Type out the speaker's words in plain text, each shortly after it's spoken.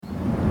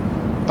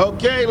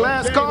Okay,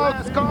 last call.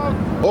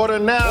 Order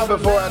now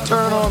before I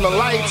turn on the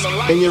lights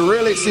and you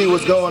really see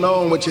what's going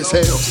on with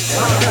yourself.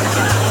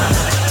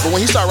 But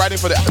when he start writing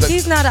for the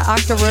He's not an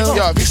octoroon.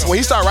 when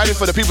he start writing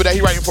for the people that he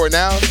writing for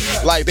now,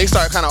 like they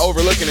start kind of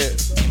overlooking it.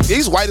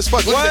 He's white as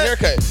fuck. Look at the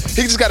haircut.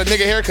 He just got a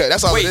nigga haircut.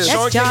 That's all it is. That's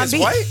Sean King John is B.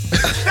 white?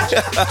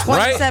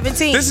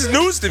 2017. This is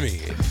news to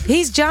me.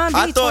 He's John B.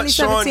 I thought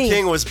Sean 2017.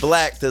 King was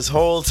black this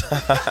whole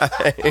time.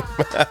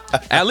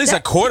 At least a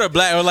quarter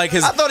black, or like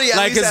his, I thought he at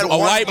like least his had a one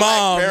white black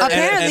mom. parent.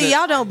 Apparently,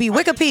 y'all don't be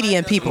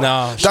Wikipediaing people.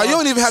 No, Dog, you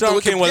don't even have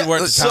Sean to King wasn't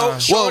worth the So time.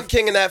 Sean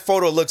King in that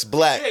photo looks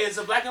black. It's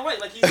a black and white.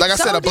 Like Like I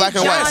said, So a black did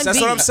and white. John That's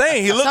B. what I'm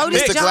saying. He looked So did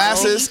It's big. the John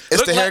glasses. It's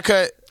Look the like-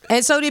 haircut.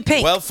 And so did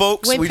Pink. Well,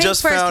 folks, when we Pink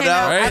just first found came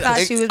out. I Right? thought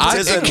she was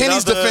There's In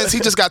Kenny's another- defense, he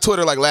just got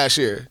Twitter like last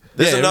year.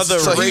 There's Yeah, another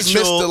so he's missed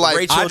Rachel, the, like-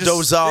 Rachel I just-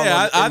 Dozal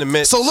yeah, in the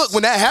midst. So look,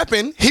 when that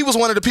happened, he was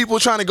one of the people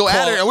trying to go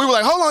at her, and we were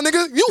like, "Hold on,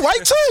 nigga, you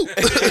white too?"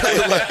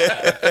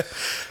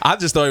 I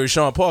just thought he was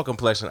Sean Paul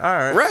complexion. All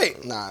right.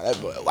 right. Nah,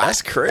 that boy white.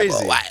 That's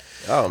crazy.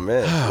 Oh,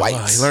 man.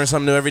 White. You learn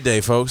something new every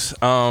day, folks.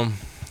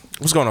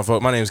 What's going on,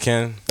 folks? My name's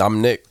Ken, I'm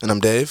Nick. And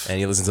I'm Dave.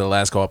 and you listen to the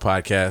Last Call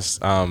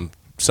podcast.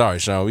 Sorry,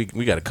 Sean, we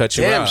got to cut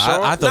you Damn, out.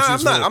 Sean. I thought you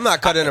was I'm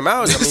not cutting him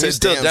out. I mean, Said he's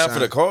still damn, down Sean. for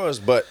the cause,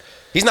 but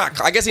he's not.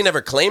 I guess he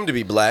never claimed to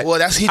be black. Well,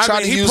 that's he I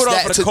tried mean, to he use put on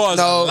that for the to cause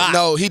a lot.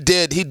 no, he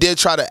did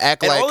try to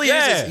act and like all he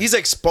is he's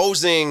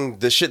exposing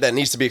the shit that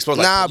needs to be exposed.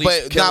 Like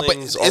police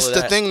killings, all it's of the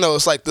that. thing though.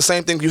 It's like the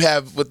same thing you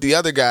have with the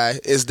other guy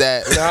is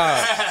that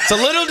It's a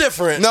little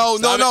different. no.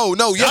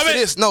 Yes, Stop it it.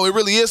 is. No, it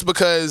really is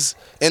because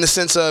in the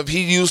sense of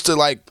he used to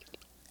like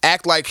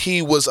act like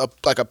he was a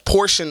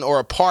portion or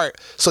a part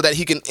so that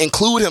he can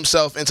include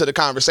himself into the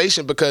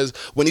conversation, because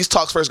when these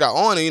talks first got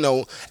on, and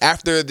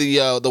after the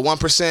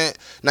 1%,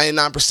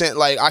 99%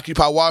 like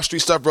Occupy Wall Street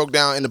stuff broke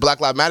down and the Black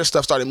Lives Matter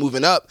stuff started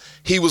moving up,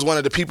 he was one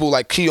of the people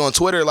like key on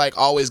Twitter, like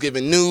always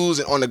giving news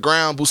and on the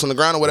ground, boots on the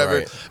ground or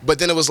whatever. Right. But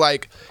then it was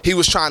like he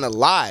was trying to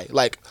lie,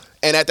 like,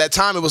 and at that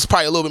time it was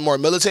probably a little bit more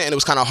militant and it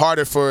was kind of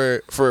harder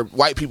for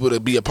white people to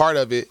be a part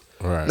of it.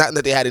 Right. Not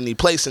that they had any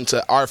place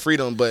into our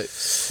freedom, but it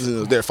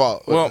was their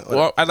fault.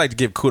 Well, I'd like to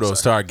give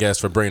kudos to our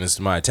guest for bringing this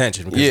to my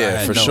attention. Because Yeah, I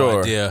had for no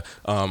sure. idea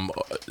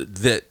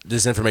that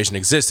this information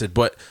existed.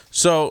 But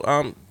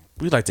so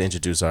we'd like to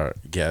introduce our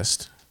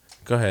guest.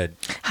 Go ahead.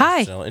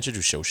 Hi. Michelle,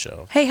 introduce your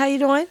show. Hey, how you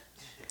doing?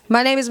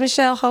 My name is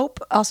Michelle Hope,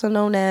 also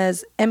known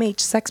as MH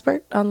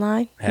Sexpert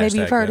online. Maybe you've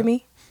Hashtag heard that. of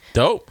me.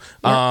 Dope.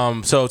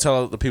 Yeah. So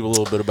tell the people a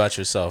little bit about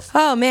yourself.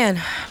 Oh, man.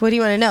 What do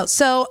you want to know?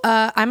 So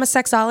I'm a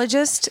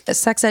sexologist, a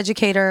sex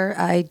educator.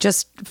 I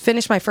just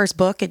finished my first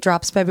book. It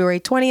drops February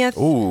 20th.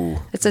 Ooh.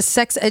 It's a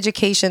sex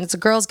education. It's a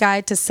girl's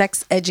guide to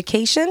sex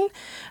education.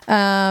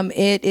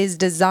 It is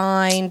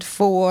designed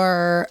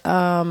for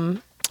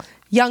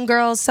young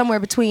girls, somewhere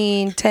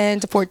between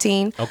 10 to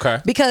 14. Okay.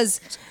 Because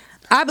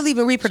I believe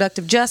in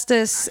reproductive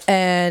justice,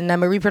 and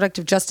I'm a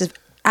reproductive justice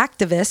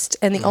activist,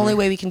 and the only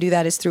way we can do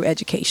that is through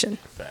education.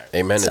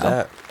 Amen to So.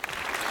 that.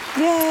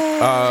 Yay!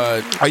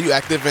 are you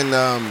active in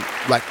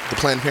like the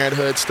Planned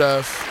Parenthood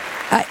stuff?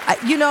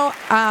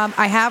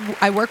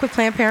 I work with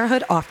Planned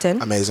Parenthood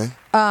often. Amazing.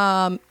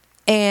 And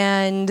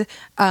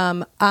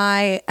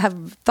I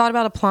have thought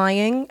about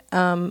applying.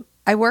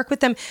 I work with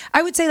them.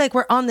 I would say like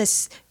we're on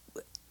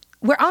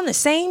the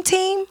same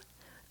team,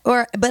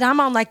 but I'm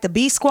on like the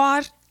B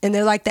squad and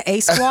they're like the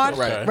A squad,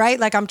 Right. right?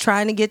 Like I'm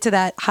trying to get to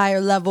that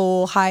higher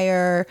level,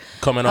 higher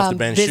Coming off the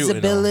bench shooting,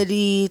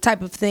 visibility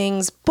type of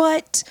things.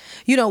 But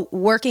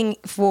working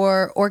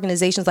for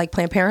organizations like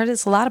Planned Parenthood,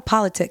 it's a lot of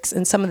politics,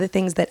 and some of the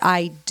things that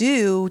I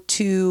do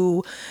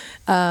to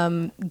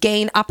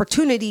gain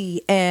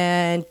opportunity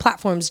and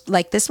platforms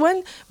like this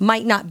one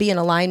might not be in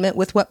alignment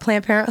with what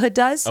Planned Parenthood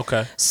does.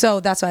 Okay. So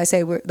that's why I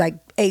say we're like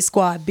A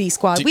squad, B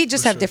squad. We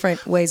just have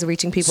different ways of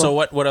reaching people. So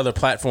what other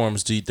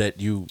platforms that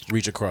you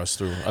reach across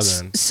through other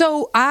than?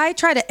 So I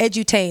try to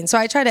edutain. So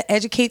I try to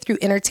educate through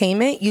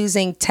entertainment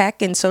using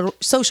tech and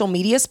social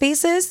media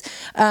spaces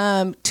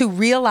to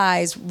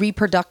realize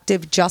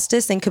reproductive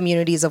justice in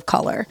communities of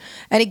color.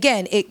 And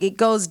again, it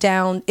boils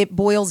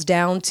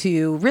down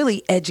to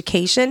really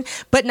education,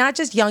 but not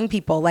just young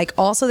people, like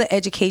also the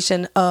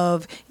education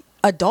of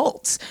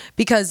adults.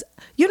 Because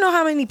you know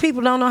how many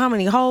people don't know how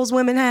many holes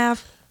women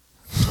have?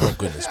 Oh,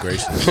 goodness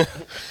gracious.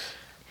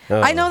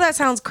 I know that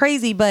sounds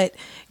crazy, but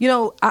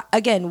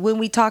again, when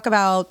we talk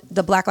about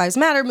the Black Lives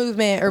Matter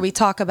movement or we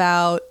talk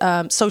about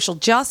social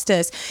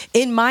justice,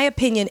 in my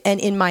opinion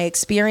and in my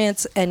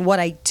experience and what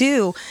I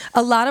do,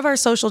 a lot of our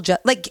social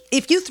justice, like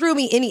if you threw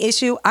me any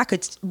issue, I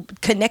could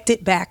connect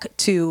it back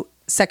to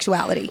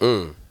sexuality.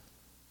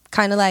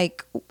 Kind of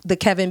like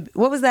the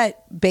what was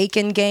that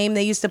bacon game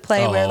they used to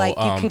play where like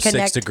you can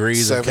connect 6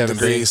 degrees of 7 Kevin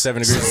degrees. Bacon,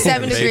 7 degrees.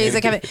 7 degrees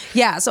of Kevin.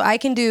 Yeah, so I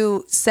can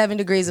do 7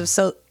 degrees of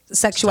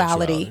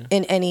sexuality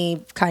in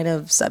any kind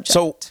of subject.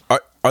 So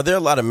are there a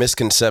lot of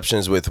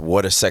misconceptions with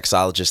what a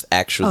sexologist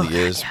actually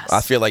is? Yes.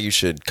 I feel like you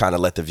should kind of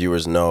let the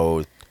viewers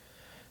know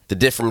the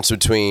difference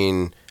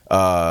between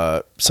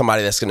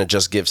somebody that's going to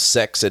just give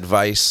sex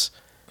advice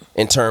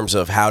in terms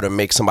of how to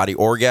make somebody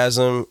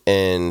orgasm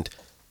and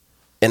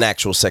an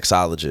actual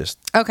sexologist?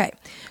 Okay.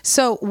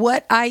 So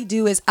what I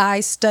do is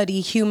I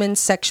study human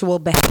sexual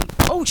behavior.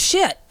 Oh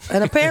shit.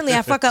 And apparently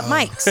I fuck up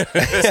mics. So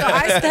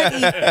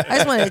I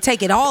just wanted to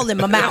take it all in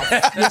my mouth.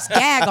 Just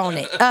gag on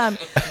it.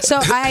 So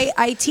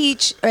I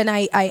teach and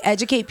I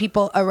educate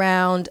people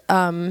around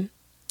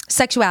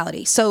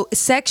sexuality. So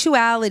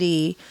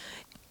sexuality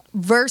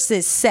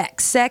versus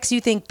sex. Sex,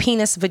 you think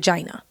penis,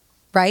 vagina.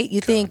 Right?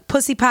 You think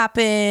pussy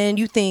popping,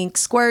 you think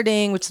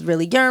squirting, which is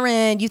really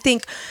urine, you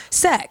think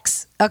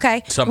sex.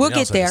 Okay? We'll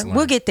get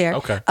there.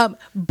 Okay.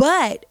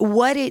 But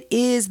what it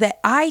is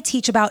that I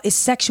teach about is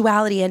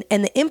sexuality and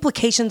the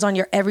implications on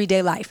your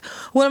everyday life.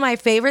 One of my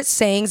favorite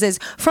sayings is,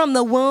 from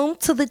the womb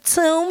to the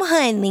tomb,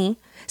 honey.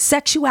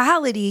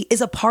 Sexuality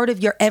is a part of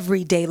your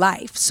everyday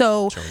life.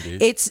 So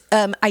it's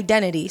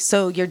identity.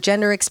 So your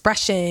gender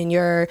expression,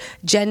 your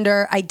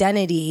gender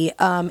identity,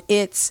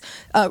 it's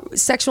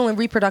sexual and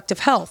reproductive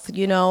health,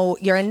 you know,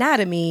 your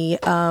anatomy,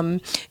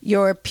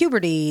 your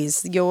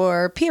puberties,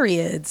 your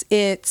periods.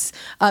 It's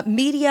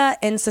media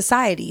and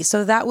society.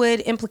 So that would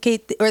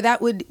implicate, or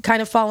that would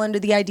kind of fall under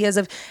the ideas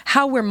of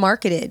how we're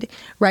marketed,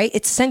 right?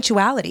 It's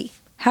sensuality.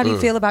 How do you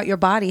feel about your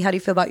body? How do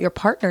you feel about your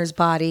partner's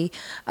body?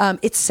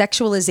 It's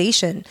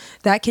sexualization.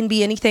 That can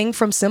be anything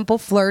from simple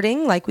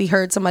flirting, like we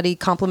heard somebody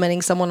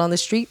complimenting someone on the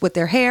street with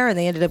their hair and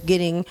they ended up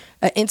getting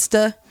an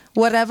Insta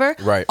whatever,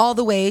 right, all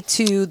the way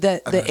to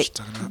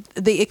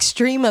the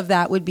extreme of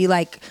that would be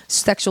like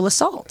sexual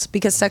assault,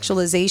 because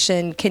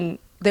sexualization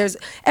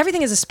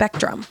everything is a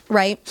spectrum,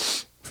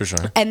 right? For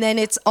sure. And then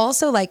it's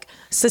also like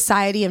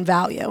society and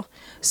value.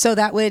 So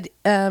that would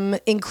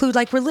include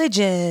like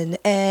religion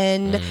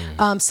and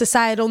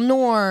societal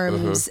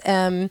norms.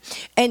 And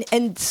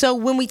so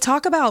when we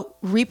talk about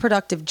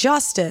reproductive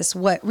justice,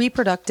 what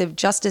reproductive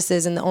justice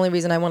is, and the only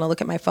reason I want to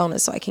look at my phone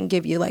is so I can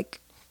give you like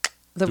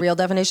the real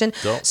definition.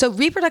 So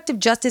reproductive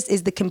justice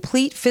is the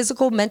complete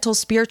physical, mental,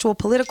 spiritual,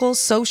 political,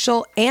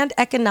 social, and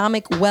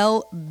economic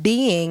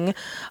well-being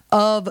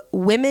of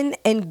women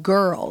and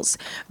girls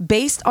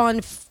based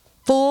on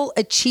full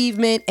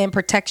achievement and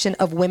protection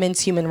of women's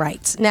human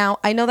rights. Now,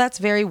 I know that's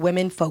very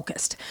women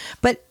focused,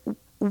 but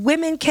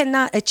women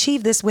cannot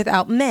achieve this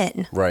without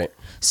men. Right.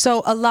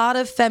 So a lot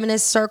of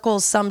feminist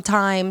circles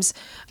sometimes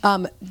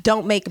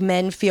don't make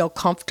men feel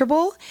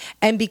comfortable.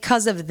 And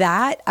because of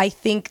that, I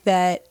think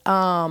that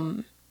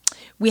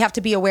we have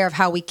to be aware of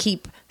how we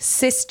keep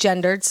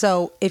cisgendered.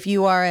 So if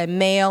you are a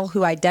male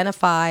who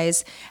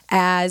identifies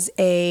as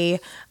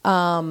a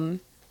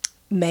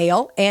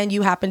male and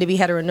you happen to be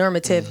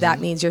heteronormative, that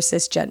means you're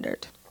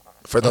cisgendered.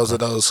 For those of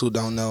those who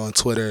don't know, on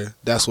Twitter,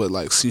 that's what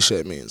like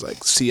cishet means, like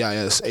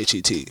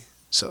CISHET.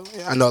 So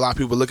I know a lot of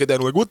people look at that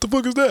and like, what the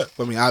fuck is that?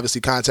 I mean, obviously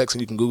context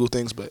and you can Google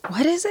things, but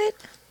what is it?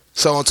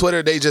 So on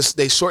Twitter, they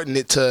shorten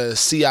it to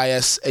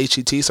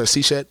CISHET, so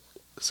cishet.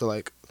 So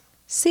like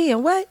C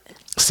and what?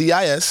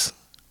 CISHET.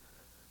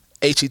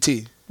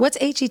 What's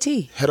HET?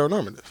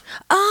 Heteronormative.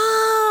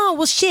 Oh,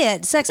 well,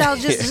 shit.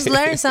 Sexologists just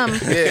learn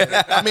something.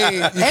 Yeah, I mean,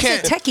 that's a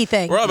techie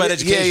thing. We're all about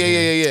education.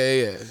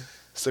 Yeah.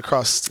 It's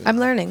across. I'm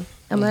learning.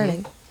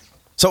 Learning.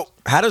 So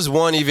how does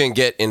one even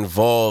get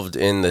involved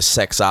in the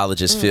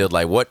sexologist field?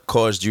 Like, what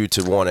caused you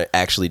to want to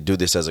actually do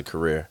this as a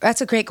career?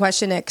 That's a great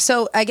question, Nick.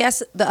 So I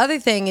guess the other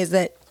thing is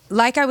that,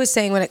 like I was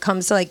saying, when it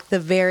comes to like the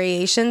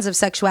variations of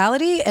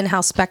sexuality and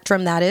how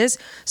spectrum that is,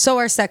 so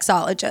are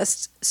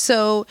sexologists.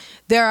 So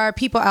there are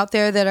people out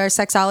there that are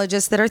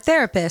sexologists that are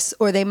therapists,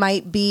 or they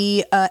might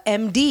be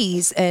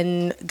MDs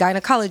and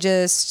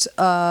gynecologists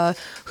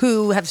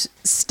who have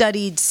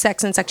studied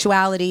sex and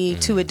sexuality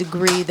to a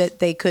degree that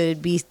they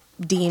could be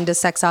deemed a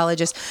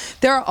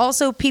sexologist. There are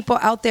also people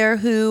out there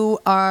who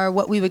are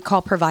what we would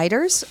call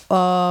providers.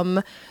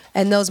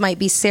 And those might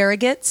be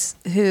surrogates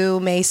who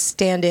may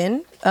stand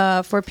in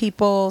for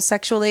people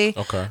sexually.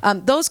 Okay.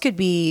 Those could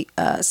be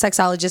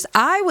sexologists.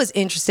 I was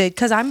interested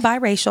because I'm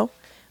biracial.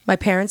 My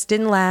parents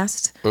didn't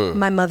last.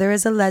 My mother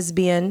is a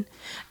lesbian.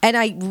 And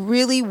I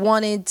really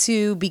wanted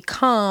to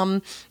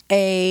become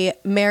a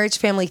marriage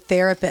family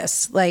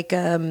therapist, like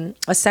a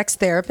sex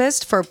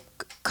therapist for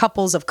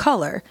couples of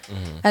color.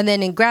 And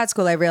then in grad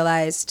school, I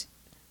realized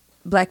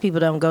Black people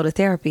don't go to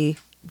therapy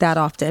that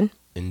often.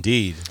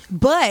 Indeed.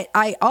 But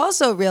I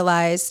also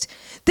realized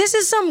this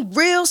is some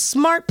real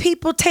smart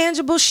people,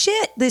 tangible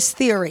shit, this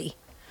theory.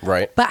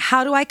 Right. But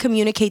how do I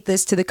communicate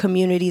this to the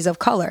communities of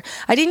color?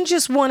 I didn't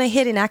just want to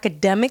hit an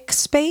academic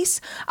space.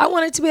 I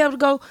wanted to be able to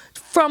go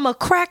from a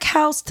crack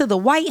house to the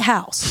White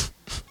House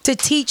to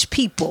teach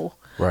people.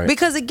 Right.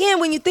 Because again,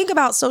 when you think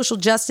about social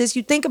justice,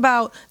 you think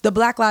about the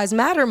Black Lives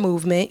Matter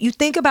movement, you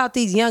think about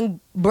these young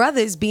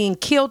brothers being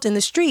killed in the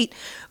street.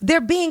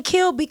 They're being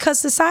killed because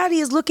society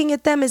is looking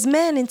at them as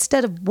men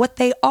instead of what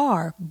they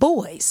are,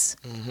 boys.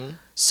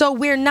 So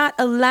we're not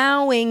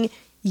allowing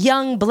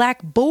young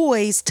Black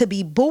boys to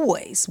be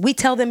boys. We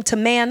tell them to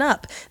man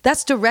up.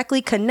 That's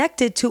directly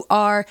connected to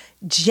our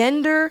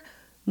gender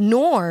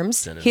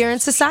norms here in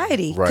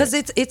society, because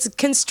it's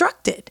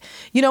constructed.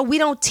 You know, we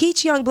don't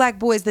teach young Black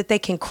boys that they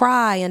can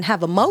cry and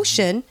have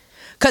emotion,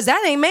 because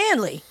that ain't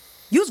manly.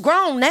 You's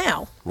grown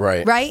now.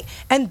 Right. Right?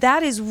 And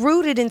that is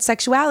rooted in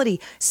sexuality.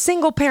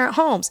 Single parent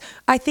homes.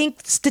 I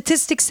think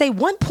statistics say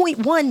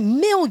 1.1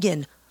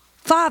 million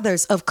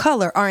fathers of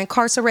color are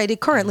incarcerated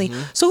currently.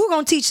 So who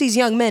gonna teach these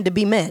young men to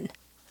be men?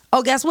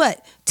 Oh, guess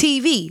what?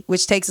 TV,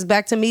 which takes us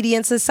back to media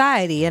and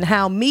society and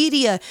how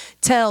media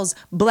tells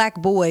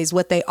black boys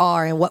what they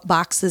are and what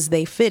boxes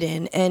they fit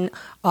in. And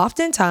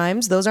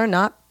oftentimes, those are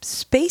not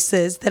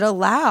spaces that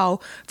allow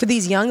for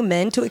these young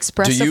men to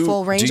express a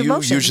full range of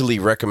emotion. Do you usually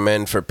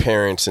recommend for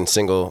parents in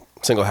single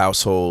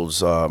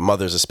households,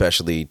 mothers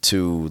especially,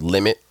 to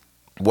limit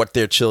what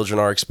their children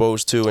are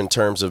exposed to in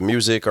terms of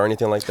music or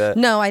anything like that?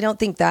 No, I don't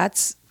think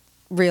that's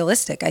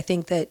realistic. I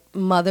think that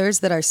mothers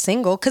that are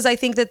single, because I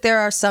think that there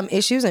are some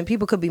issues, and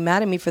people could be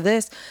mad at me for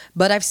this,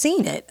 but I've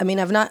seen it. I mean,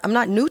 I'm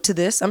not new to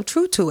this. I'm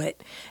true to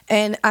it,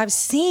 and I've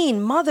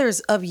seen mothers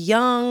of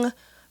young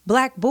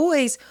black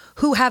boys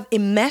who have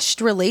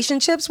enmeshed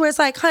relationships where it's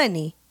like,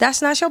 honey,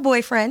 that's not your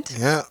boyfriend.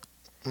 Yeah.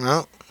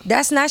 No.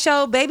 That's not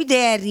your baby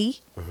daddy.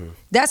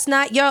 That's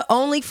not your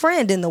only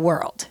friend in the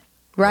world,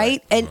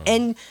 right?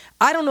 And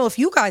I don't know if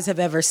you guys have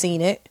ever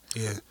seen it.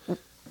 Yeah.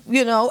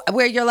 You know,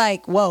 where you're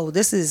like, whoa,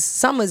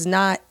 some is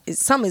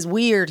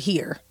weird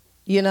here.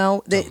 You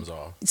know,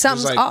 something's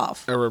There's, like,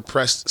 off. A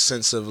repressed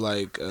sense of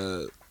like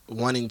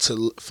wanting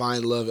to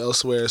find love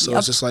elsewhere. So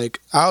it's just like,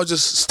 I'll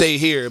just stay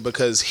here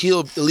because he'll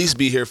at least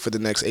be here for the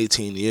next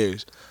 18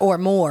 years. Or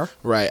more.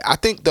 Right. I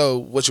think, though,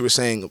 what you were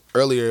saying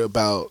earlier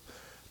about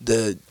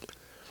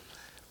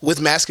with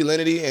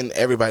masculinity and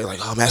everybody like,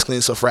 oh, masculinity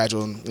is so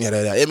fragile. And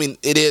I mean,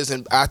 it is.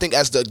 And I think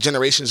as the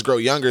generations grow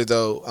younger,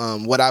 though,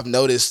 what I've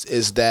noticed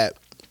is that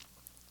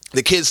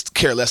the kids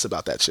care less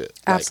about that shit.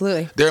 Like,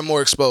 Absolutely. they're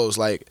more exposed.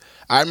 Like,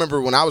 I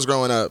remember when I was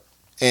growing up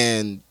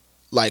and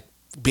like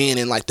being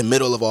in like the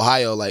middle of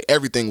Ohio, like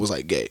everything was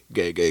like gay.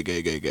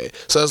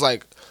 So it's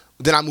like,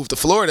 then I moved to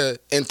Florida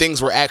and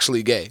things were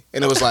actually gay.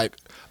 And it was like,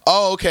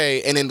 oh,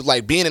 okay. And then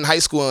like being in high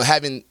school and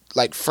having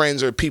like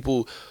friends or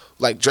people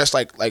like dressed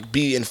like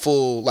be in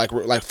full like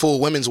full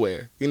women's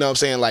wear. You know what I'm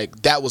saying?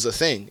 Like that was a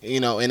thing, you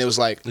know, and it was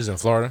like, This is in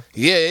Florida?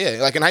 yeah,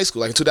 like in high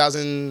school, like in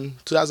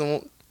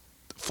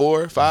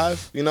 2004,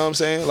 5, you know what I'm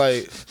saying?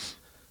 Like,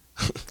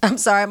 I'm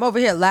sorry, I'm over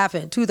here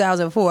laughing.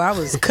 2004, I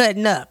was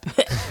cutting up.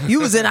 You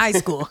was in high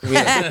school.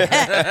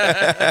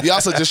 you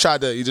also just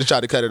tried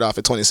to cut it off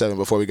at 27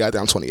 before we got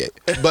there. I'm 28.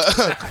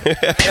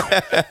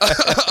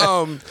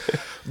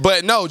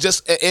 But no,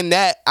 just in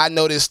that, I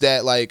noticed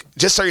that like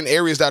just certain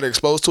areas that are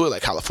exposed to it,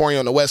 like California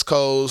on the West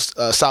Coast,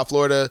 South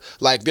Florida,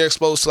 like they're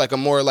exposed to like a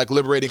more like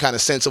liberating kind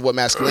of sense of what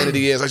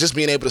masculinity is, like just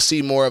being able to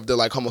see more of the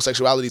like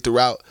homosexuality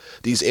throughout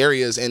these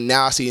areas. And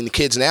now I see in the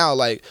kids now,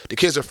 like the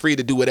kids are free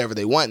to do whatever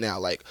they want now.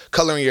 Like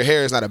coloring your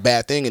hair is not a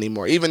bad thing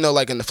anymore, even though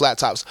like in the flat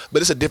tops,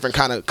 but it's a different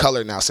kind of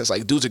color now since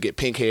like dudes will get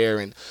pink hair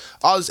and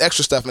all this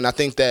extra stuff. And I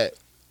think that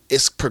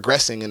it's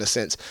progressing in a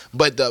sense.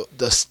 But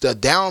the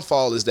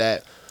downfall is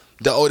that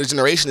the older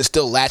generation is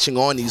still latching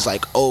on these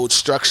like old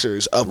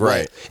structures of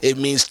what it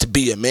means to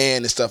be a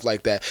man and stuff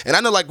like that. And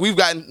I know like we've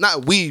gotten,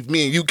 not we,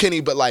 me and you,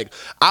 Kenny, but like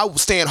I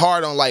stand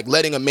hard on like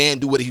letting a man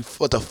do what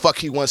the fuck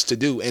he wants to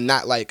do and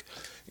not like,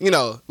 you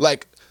know,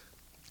 like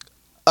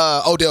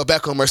Odell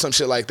Beckham or some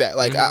shit like that.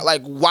 Like,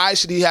 like why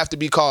should he have to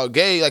be called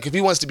gay? Like if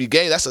he wants to be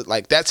gay,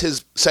 that's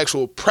his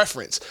sexual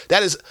preference.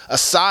 That is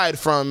aside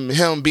from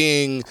him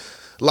being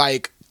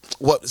like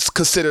what's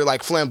considered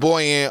like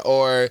flamboyant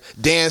or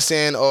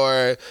dancing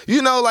or,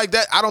 you know, like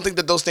that. I don't think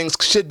that those things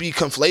should be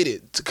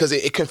conflated because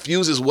it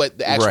confuses what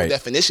the actual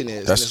definition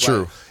is. That's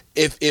true.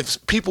 Like,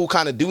 if people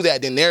kind of do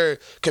that, then they're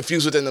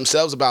confused within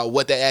themselves about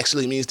what that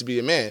actually means to be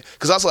a man.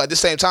 Because also at the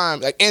same time,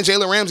 like, and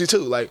Jalen Ramsey too,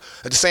 like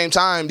at the same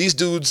time, these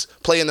dudes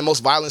play in the most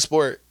violent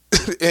sport.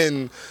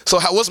 And so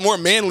what's more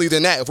manly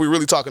than that if we're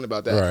really talking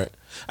about that? Right.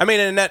 I mean,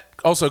 and that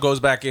also goes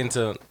back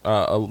into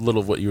a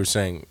little of what you were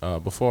saying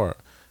before,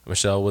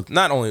 Michelle, with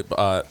not only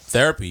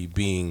therapy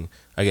being,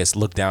 I guess,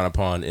 looked down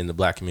upon in the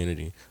black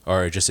community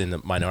or just in the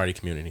minority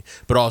community,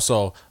 but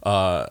also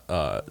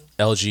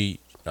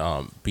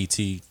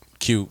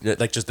LGBTQ,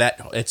 like just that,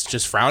 it's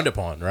just frowned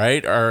upon,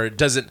 right? Or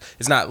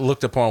it's not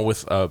looked upon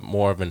with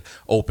more of an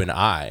open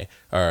eye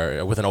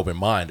or with an open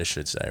mind, I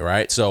should say,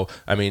 right? So,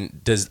 I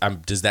mean, does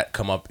that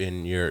come up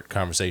in your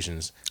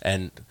conversations?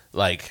 And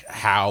like,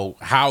 how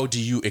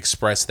do you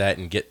express that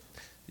and get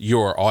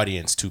your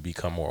audience to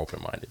become more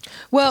open-minded?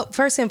 Well,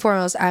 first and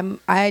foremost, I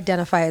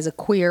identify as a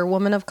queer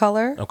woman of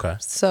color. Okay.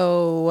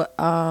 So,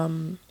 I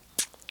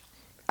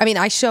mean,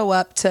 I show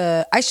up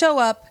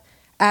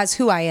as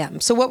who I am.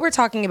 So what we're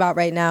talking about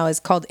right now is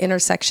called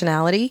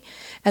intersectionality.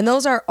 And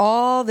those are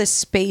all the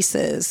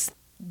spaces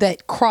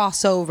that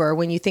cross over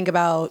when you think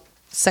about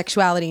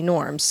sexuality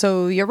norms.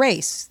 So your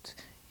race,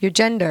 your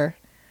gender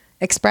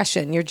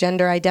expression, your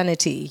gender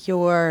identity,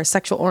 your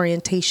sexual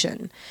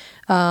orientation,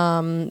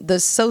 the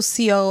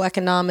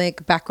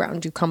socioeconomic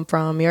background you come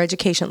from, your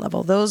education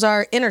level. Those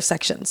are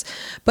intersections.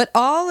 But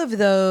all of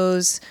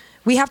those,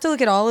 we have to look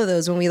at all of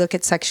those when we look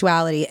at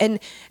sexuality. And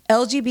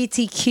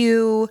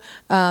LGBTQ,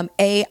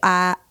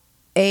 AI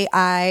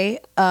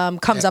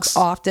comes up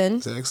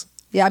often. Sex.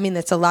 Yeah, I mean,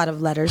 that's a lot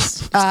of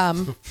letters.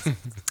 And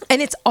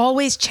it's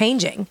always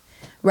changing,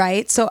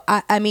 right? So,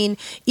 I mean,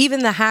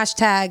 even the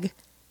hashtag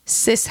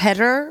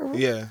cisheter.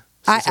 Yeah.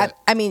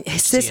 I mean,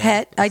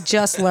 cishet, I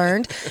just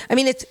learned. I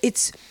mean,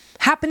 it's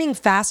happening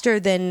faster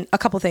than a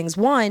couple things.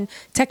 One,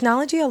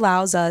 technology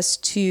allows us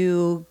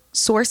to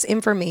source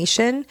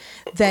information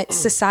that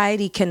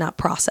society cannot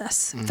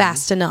process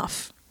fast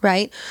enough.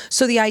 Right?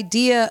 So the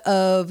idea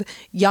of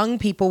young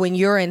people when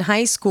you're in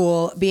high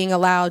school being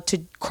allowed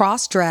to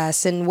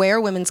cross-dress and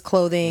wear women's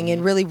clothing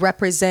and really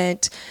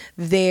represent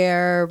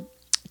their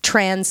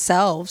trans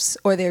selves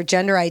or their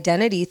gender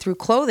identity through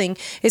clothing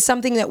is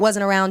something that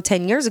wasn't around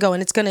 10 years ago,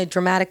 and it's going to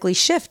dramatically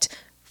shift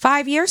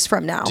 5 years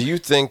from now. Do you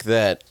think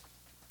that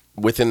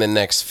within the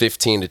next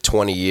 15 to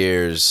 20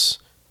 years,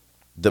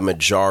 the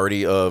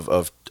majority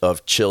of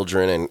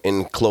children and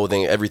in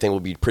clothing, everything will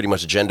be pretty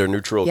much gender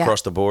neutral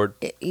across the board?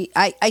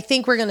 I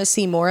think we're going to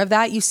see more of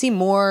that. You see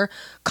more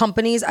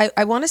companies.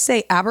 I want to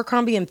say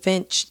Abercrombie and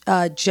Finch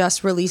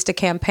just released a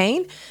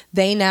campaign.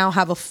 They now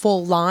have a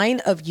full line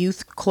of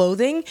youth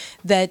clothing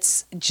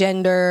that's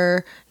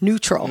gender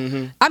neutral.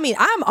 I mean,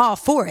 I'm all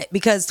for it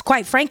because,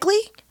 quite frankly,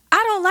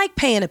 I don't like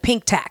paying a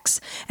pink tax.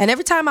 And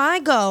every time I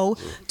go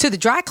to the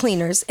dry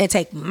cleaners and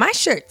take my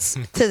shirts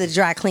to the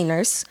dry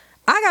cleaners,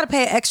 I got to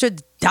pay an extra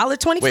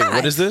 $1.25. Wait,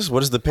 what is this?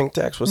 What is the pink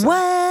tax? What's that?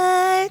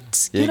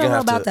 What? Yeah, you don't know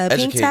about the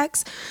pink educate.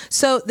 tax?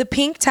 So the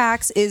pink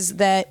tax is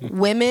that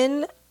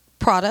women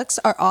products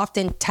are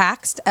often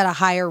taxed at a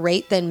higher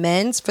rate than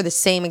men's for the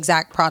same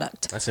exact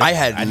product. I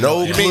had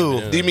no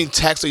clue. Do you mean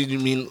tax, or you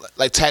mean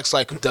like tax,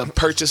 like the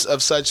purchase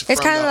of such? It's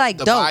kind of like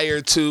the dope.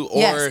 buyer to, or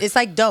yes, it's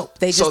like dope.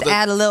 They So just the-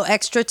 add a little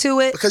extra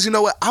to it. because you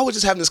know what? I was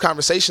just having this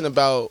conversation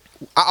about.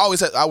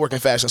 I work in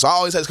fashion, so I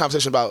always had this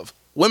conversation about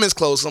women's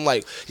clothes. I'm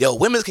like, yo,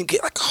 women can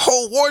get like a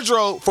whole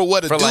wardrobe for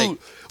what a For dude. like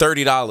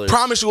 $30.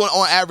 Promise you,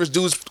 on average,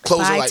 dudes'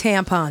 clothes Buy are like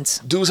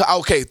tampons. dudes.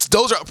 Okay,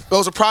 those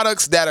are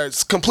products that are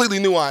completely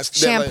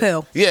nuanced. That, like-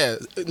 Shampoo. yeah,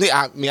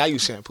 I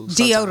use shampoo.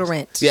 sometimes.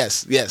 Deodorant.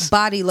 Yes.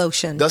 Body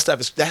lotion. That stuff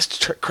that's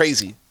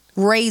crazy.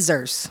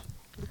 Razors.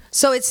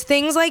 So it's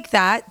things like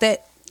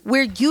that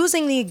we're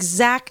using the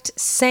exact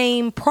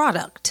same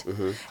product.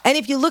 And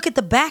if you look at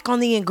the back on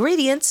the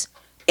ingredients,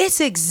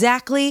 it's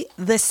exactly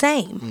the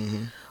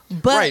same.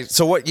 But Right.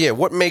 So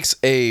what makes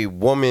a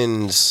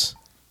woman's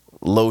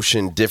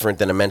lotion different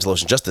than a men's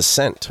lotion? Just the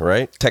scent,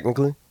 right?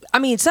 Technically? I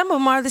mean, some of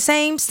them are the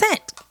same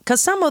scent because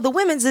some of the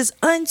women's is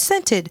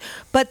unscented,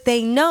 but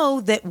they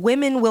know that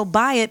women will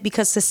buy it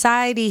because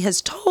society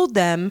has told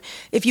them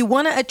if you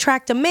want to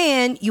attract a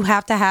man, you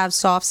have to have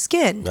soft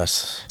skin.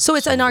 So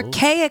it's an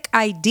archaic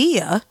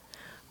idea,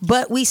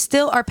 but we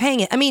still are paying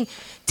it. I mean,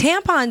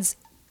 tampons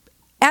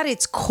at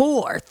its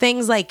core,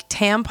 things like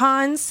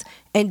tampons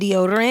and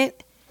deodorant,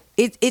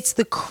 it's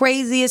the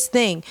craziest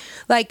thing.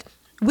 Like,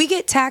 we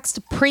get taxed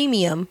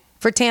premium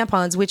for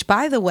tampons, which,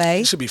 by the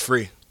way, It should be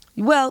free.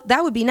 well,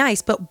 that would be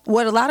nice. But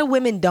what a lot of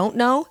women don't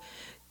know,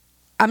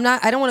 I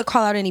don't want to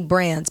call out any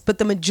brands, but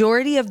the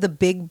majority of the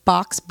big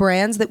box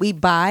brands that we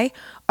buy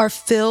are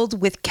filled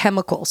with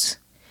chemicals.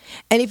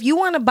 And if you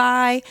want to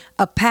buy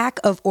a pack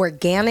of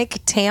organic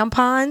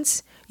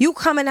tampons, you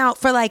coming out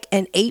for like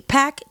an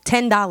 8-pack,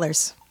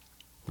 $10.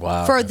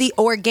 Wow. For the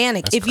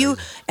organic. that's if you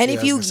crazy. and Yeah,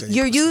 if I you was gonna say,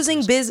 you're you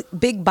using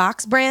big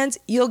box brands,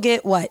 you'll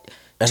get what?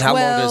 And how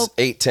long 12 does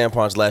 8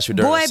 tampons last you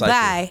during Boy, a cycle?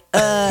 bye.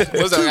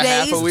 Was that 2 like a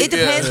half days. a week? It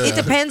depends. Yeah. It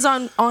depends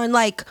on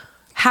like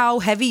how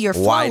heavy your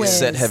flow Wide is.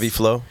 set heavy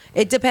flow?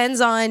 It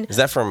depends on. Is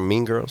that from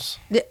Mean Girls?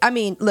 I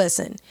mean,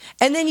 listen.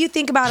 And then you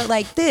think about it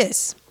like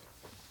this.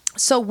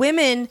 So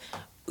women,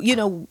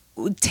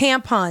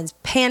 tampons,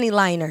 panty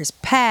liners,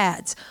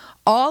 pads,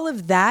 all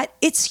of that,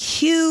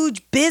 it's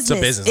huge business.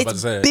 business, I was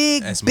It's about to say.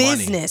 big That's money.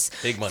 business.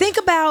 Big money. Think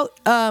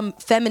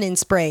about feminine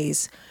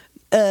sprays,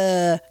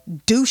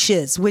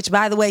 douches, which,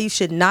 by the way, you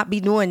should not be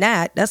doing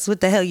that. That's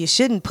what the hell you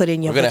shouldn't put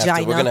in your We're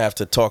vagina. gonna have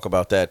to talk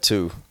about that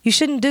too. You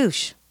shouldn't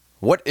douche.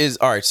 What is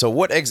all right? So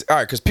all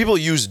right? Because people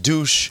use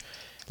douche.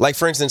 Like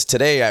for instance,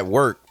 today at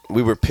work,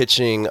 we were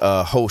pitching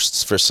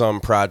hosts for some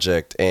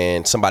project,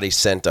 and somebody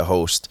sent a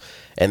host,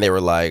 and they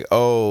were like,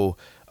 "Oh,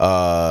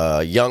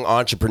 young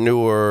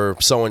entrepreneur,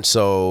 so and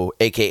so,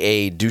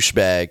 aka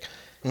douchebag,"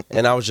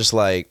 and I was just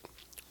like,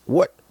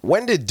 "What?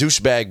 When did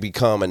douchebag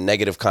become a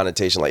negative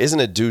connotation? Like, isn't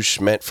a douche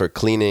meant for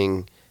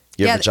cleaning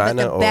your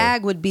vagina?" But the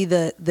bag would be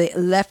the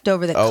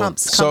leftover that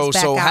comes back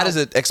so how out. does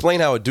it explain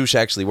how a douche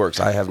actually works?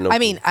 I have no. I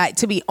mean,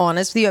 to be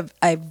honest with you,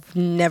 I've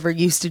never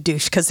used a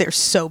douche because they're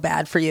so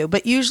bad for you.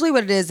 But usually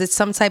what it is, it's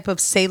some type of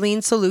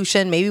saline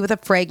solution, maybe with a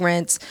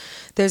fragrance.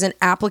 There's an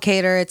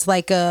applicator. It's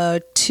like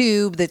a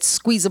tube that's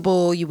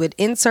squeezable. You would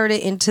insert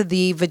it into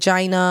the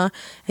vagina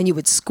and you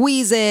would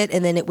squeeze it,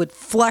 and then it would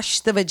flush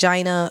the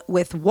vagina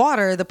with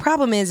water. The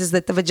problem is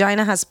that the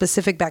vagina has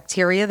specific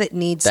bacteria that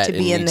needs to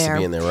be in there.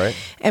 Right?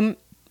 And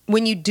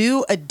when you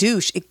do a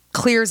douche, it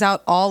clears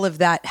out all of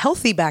that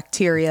healthy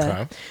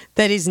bacteria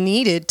that is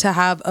needed to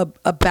have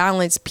a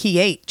balanced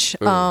pH.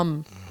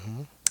 Now,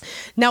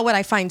 what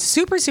I find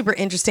super, super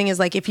interesting is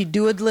like if you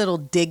do a little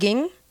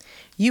digging,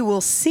 you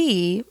will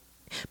see,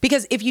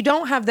 because if you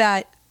don't have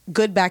that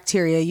good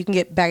bacteria. You can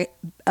get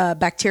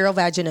bacterial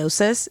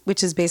vaginosis,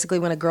 which is basically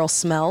when a girl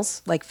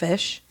smells like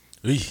fish,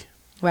 Eesh.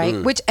 right?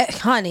 Which,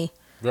 honey,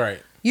 Right.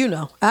 you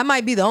know, I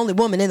might be the only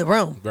woman in the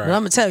room, but Right.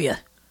 I'm gonna tell you,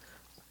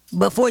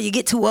 before you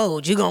get too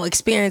old, you're gonna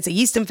experience a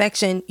yeast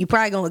infection. You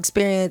probably gonna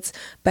experience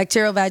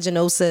bacterial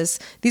vaginosis.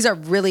 These are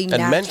really And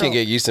natural. men can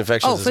get yeast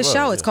infections Oh, as for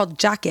well. sure. It's called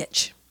jock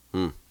itch.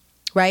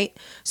 Right?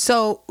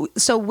 So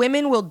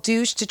women will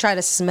douche to try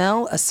to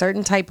smell a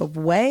certain type of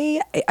way.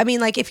 I mean,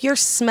 like if you're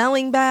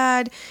smelling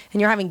bad and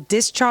you're having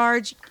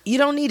discharge, you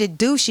don't need a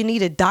douche, you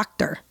need a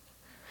doctor.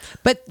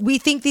 But we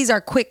think these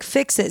are quick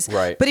fixes.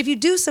 Right. But if you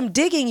do some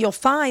digging, you'll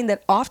find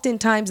that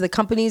oftentimes the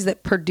companies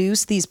that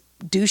produce these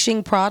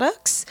douching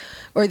products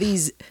or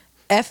these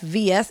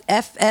FVS,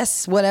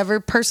 FS, whatever,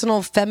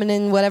 personal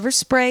feminine, whatever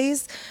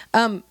sprays,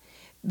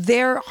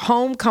 their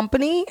home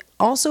company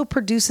also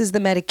produces the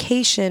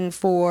medication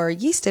for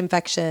yeast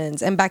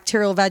infections and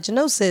bacterial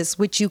vaginosis,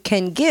 which you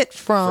can get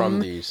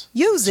from these.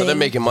 using. So they're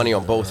making money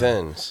on both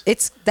ends.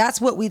 That's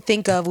what we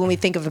think of when we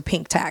think of a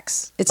pink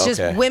tax. It's just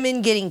Okay.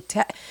 women getting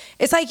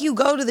it's like you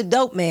go to the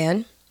dope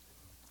man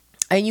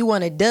and you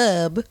want a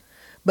dub,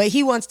 but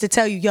he wants to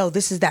tell you, yo,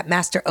 this is that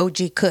Master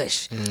OG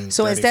Kush.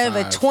 So instead of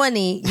a 35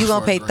 20, you're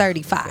gonna pay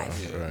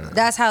 35.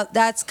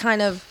 That's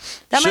kind of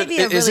that might be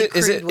a really is it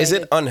crude way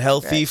to-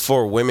 unhealthy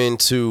for women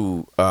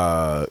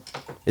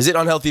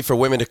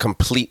to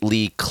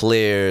completely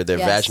clear their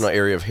Yes. vaginal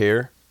area of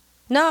hair?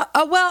 No,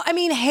 well, I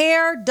mean,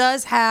 hair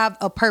does have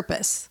a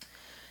purpose.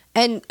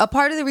 And a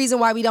part of the reason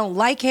why we don't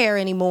like hair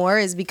anymore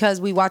is because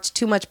we watch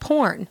too much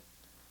porn.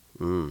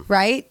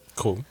 Right?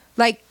 Cool.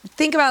 Like,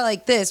 think about it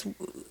like this.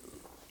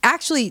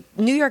 Actually,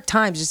 New York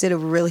Times just did a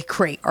really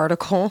great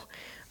article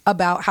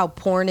about how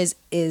porn is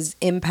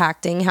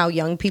impacting how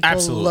young people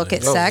Absolutely. look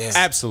at Oh, sex. yeah.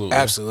 Absolutely.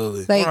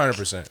 Absolutely. Like,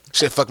 100%.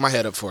 Shit fucked my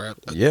head up for it.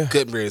 Yeah.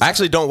 Couldn't breathe. I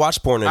actually don't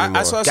watch porn anymore.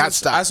 I saw Gotta some,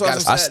 stop. I saw Gotta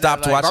some stop. stat I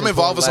stopped that, like, watching If I'm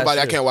involved porn with somebody,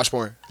 I last year. can't watch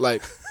porn.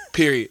 Like,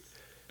 period.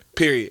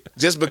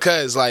 Just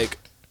because, like,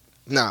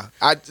 nah.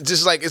 I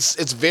just like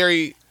it's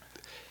very.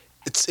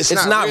 It's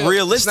not real.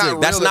 realistic. It's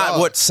not That's real at not all.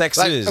 what sex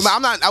Like, is.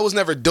 I'm not. I was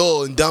never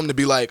dull and dumb to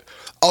be like,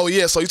 oh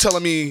yeah. So you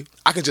telling me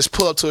I can just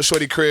pull up to a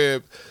shorty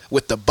crib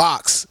with the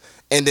box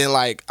and then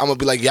like I'm gonna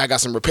be like, yeah, I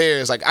got some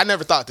repairs. Like I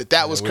never thought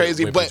that was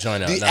crazy, whip but the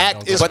joint out. the No, act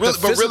don't is go But really, the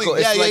but really, physical-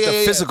 it's yeah, like yeah, the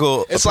yeah.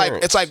 physical It's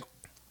appearance. like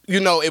you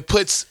know, it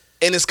puts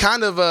and it's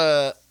kind of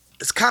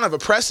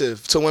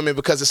oppressive to women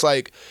because it's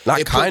like Not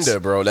it puts- kinda,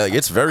 bro. Like,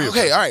 it's very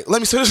Okay, all right. Let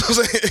me say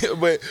this,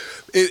 but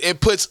it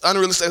puts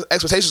unrealistic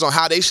expectations on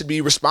how they should be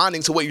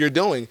responding to what you're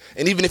doing,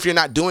 and even if you're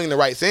not doing the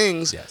right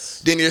things,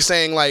 Yes. then you're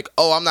saying like,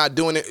 "Oh, I'm not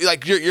doing it."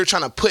 Like you're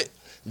trying to put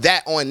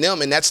that on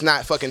them, and that's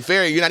not fucking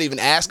fair. You're not even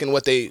asking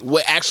what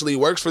actually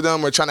works for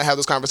them, or trying to have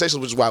those conversations,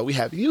 which is why we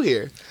have you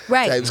here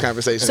Right. to have these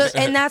conversations. So,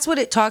 and that's what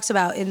it talks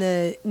about in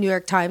the New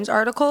York Times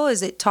article.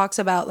 Is it talks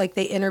about like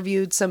they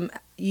interviewed some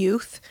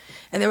youth,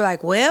 and they were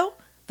like, "Well,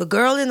 the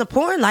girl in the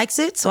porn likes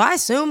it, so I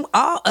assume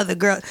all other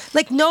girls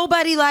like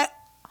nobody like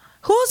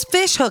who's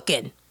fish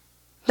hooking.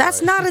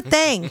 That's not a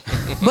thing."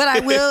 But I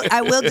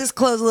will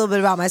disclose a little bit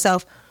about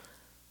myself.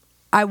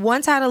 I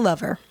once had a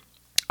lover,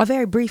 a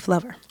very brief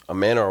lover. a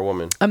man or a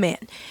woman. A man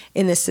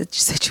in this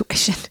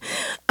situation.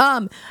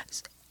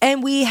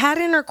 And we had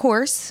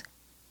intercourse,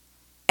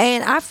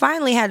 and I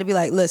finally had to be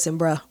like, listen,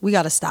 bro, we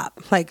got to stop.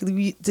 Like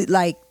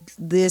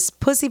this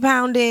pussy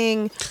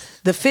pounding,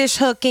 the fish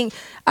hooking.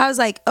 I was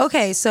like,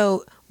 okay,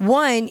 so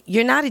one,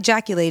 you're not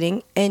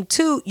ejaculating, and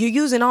two, you're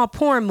using all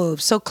porn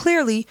moves. So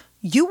clearly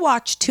you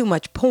watch too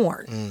much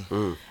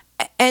porn.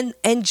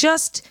 And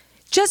just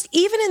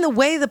even in the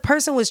way the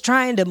person was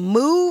trying to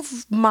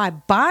move my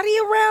body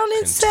around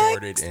in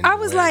Contorted sex, in I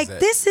was ways like, that-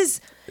 this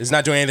is, It's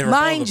not doing anything for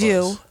mind both of you,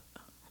 us.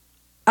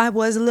 I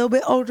was a little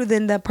bit older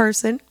than that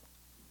person.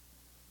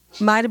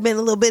 Might have been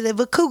a little bit of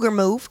a cougar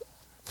move.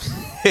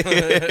 But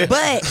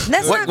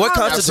that's What not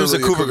constitutes a Absolutely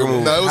a cougar cougar move?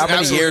 move. No, it was How many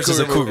absolutely years is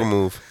a a cougar cougar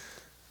move?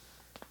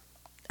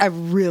 I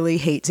really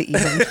hate to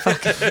even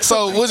fucking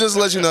So we'll just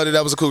let you know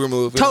that was a cougar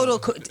move. no,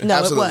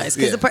 Absolutely, it was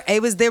because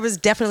yeah. there was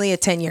definitely a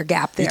 10-year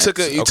gap there.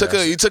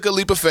 You took a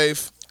leap of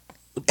faith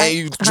and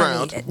you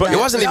drowned. But it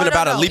wasn't even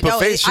about a leap of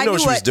faith. She I knew knew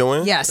what she was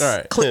doing. Yes, All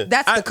right.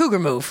 that's the cougar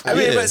move. I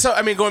mean, Yeah. but so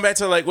I mean, going back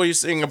to like what you're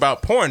saying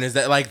about porn is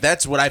that like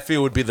that's what I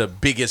feel would be the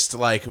biggest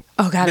like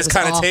Oh, God, it was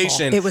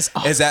misconnotation. awful. It was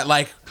awful. Is that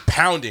like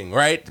pounding,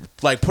 right?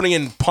 Like putting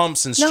in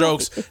pumps and No,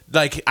 strokes.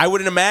 Like I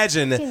wouldn't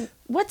imagine.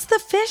 What's the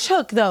fish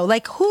hook though?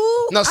 Like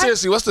who? No,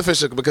 seriously, what's the fish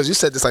hook? Because you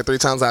said this like 3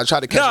 times. I tried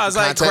to catch No, it I in was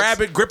like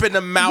context. grip it in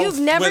the mouth. You've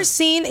never with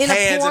seen in a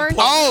hands and porn-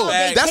 pulling Oh, it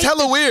back. that's take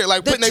hella weird.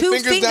 Like the putting their two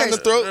fingers down the fingers.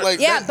 throat. Like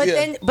yeah,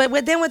 that,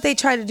 but then what they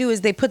try to do is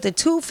they put the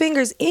 2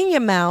 fingers in your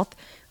mouth,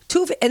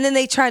 and then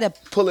they try to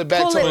pull it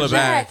back. pull to it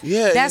back.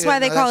 Yeah, That's why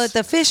they no, call that's- it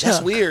the fish That's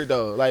hook. weird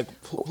though. Like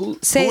who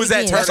Say Who it is that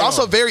again. turning That's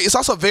also on? it's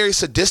also very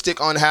sadistic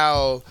on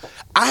how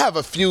I have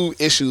a few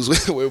issues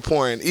with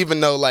porn, even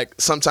though like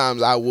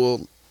sometimes I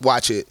will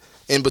watch it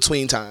in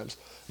between times.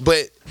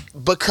 But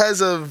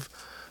because of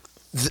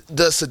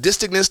the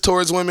sadisticness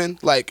towards women,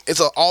 like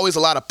it's always a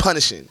lot of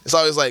punishing. It's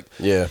always like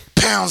Yeah.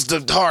 pounds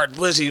the hard,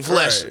 bushy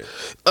flesh. Right.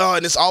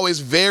 And it's always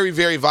very,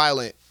 very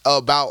violent.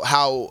 about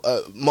how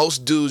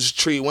most dudes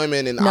treat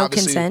women, and No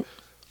obviously, consent.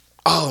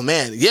 oh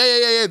man,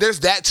 yeah.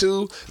 There's that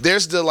too.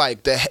 There's the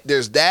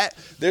there's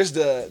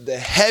the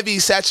heavy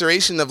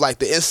saturation of like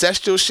the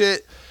incestual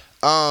shit.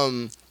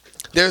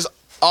 There's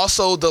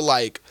also the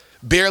like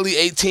barely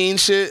 18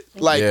 shit.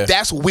 Like Yeah.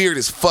 that's weird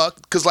as fuck,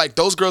 because like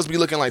those girls be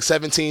looking like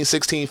 17,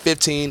 16,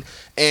 15,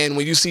 and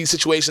when you see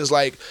situations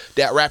like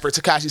that rapper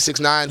Tekashi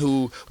 6ix9ine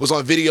who was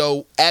on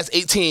video as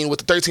 18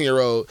 with a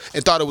 13-year-old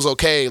and thought it was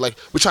okay, like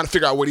we're trying to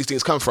figure out where these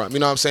things come from, you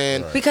know what I'm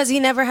saying? Because he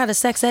never had a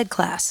sex ed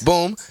class.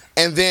 Boom.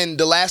 And then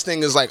the last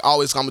thing is like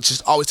always, I'm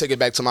just always take it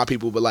back to my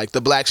people, but like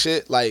the black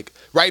shit, like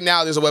right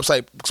now there's a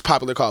website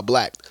popular called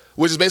Blacked,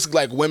 which is basically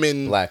like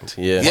women. Blacked,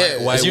 yeah.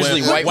 Yeah. It's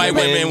usually white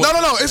women.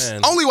 No, it's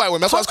only white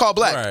women. That's why it's called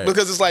Black. Right.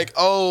 Because it's like,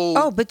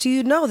 Oh, but do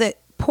you know that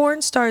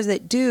porn stars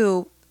that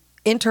do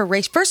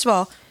interracial, first of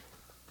all,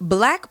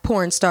 black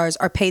porn stars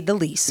are paid the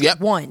least.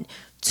 Yep. 1.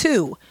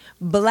 2,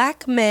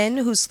 black men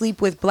who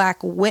sleep with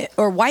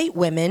or white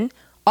women,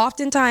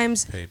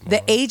 oftentimes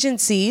the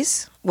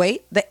agencies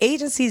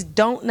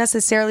don't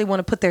necessarily want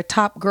to put their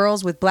top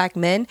girls with black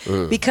men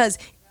because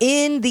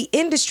in the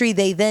industry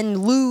they then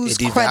lose it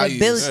devalues.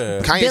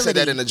 credibility. Kanye said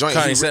that in the joint.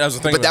 Kanye said- I was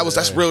thinking but about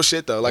that's that. real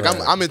shit though. Like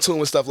I'm in tune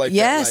with stuff like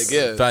Yes. that.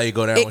 Like, yeah. Value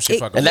go down when she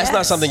fucking. And that's not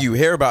Yes. something you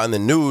hear about in the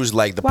news.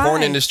 Like the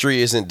porn Why?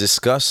 industry isn't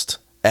discussed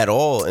at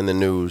all in the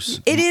news.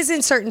 It is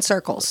in certain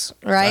circles,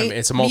 right? I mean,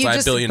 it's a You just-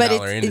 multi-billion-dollar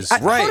but industry.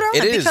 Right, hold on,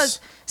 it is. because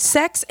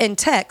sex and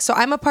tech. So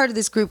I'm a part of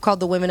this group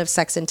called the Women of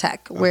Sex and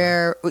Tech,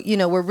 where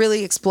we're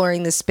really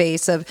exploring the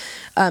space of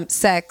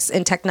sex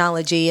and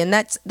technology, and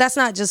that's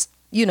not just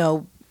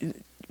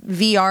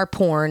VR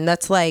porn.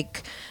 That's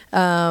like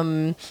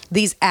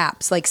these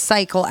apps like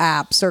Cycle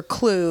apps or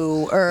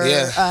Clue or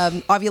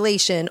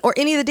Ovulation or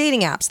any of the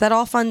dating apps. That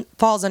all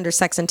falls under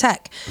sex and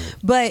tech.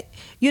 But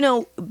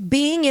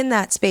being in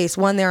that space,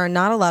 one, there are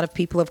not a lot of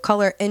people of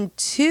color, and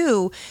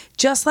two,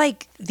 just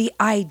like the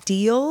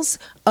ideals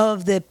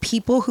of the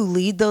people who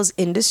lead those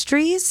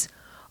industries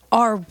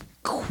are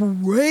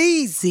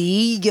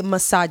crazy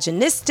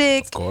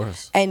misogynistic, Of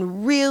course.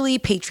 and really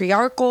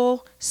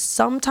patriarchal.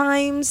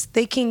 Sometimes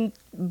they can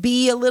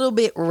be a little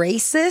bit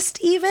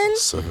racist even.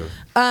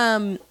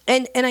 And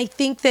I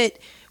think that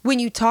when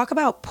you talk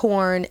about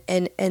porn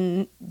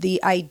and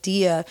the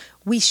idea,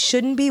 we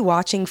shouldn't be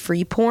watching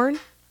free porn,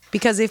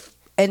 because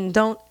I'm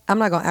not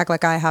gonna act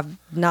like I have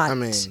not. I'm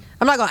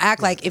not gonna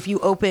act like if you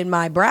open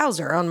my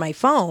browser on my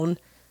phone,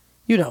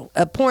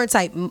 a porn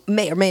site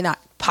may or may not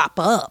pop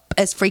up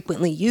as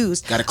frequently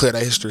used. Gotta clear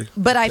that history.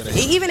 But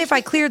even if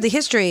I cleared the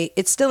history,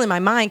 it's still in my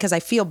mind because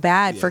I feel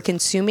bad for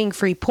consuming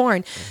free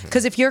porn.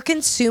 Because if you're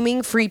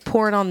consuming free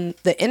porn on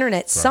the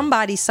internet,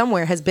 somebody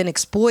somewhere has been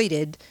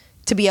exploited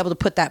to be able to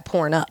put that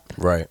porn up.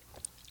 Right.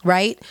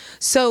 Right?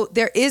 So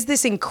there is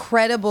this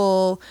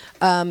incredible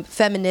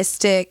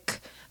feministic,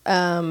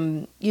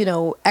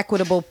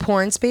 equitable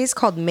porn space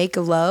called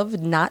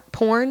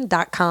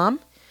makelovenotporn.com.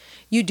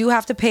 You do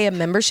have to pay a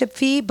membership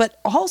fee, but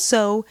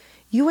also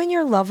you and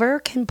your lover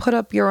can put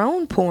up your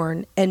own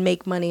porn and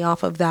make money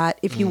off of that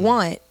if you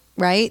want,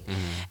 right?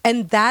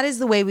 And that is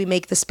the way we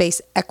make the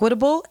space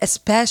equitable,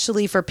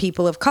 especially for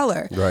people of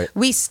color. Right.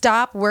 We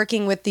stop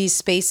working with these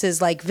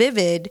spaces like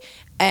Vivid,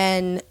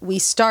 and we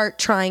start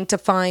trying to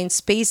find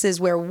spaces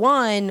where,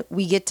 one,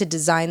 we get to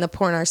design the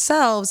porn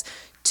ourselves,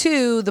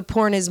 two, the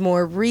porn is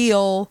more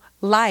real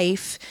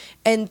life,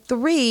 and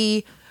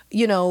three,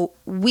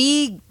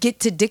 we get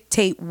to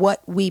dictate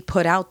what we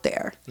put out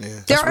there.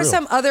 There are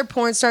some other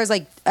porn stars,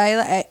 like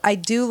I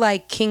do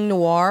like King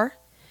Noir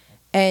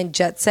and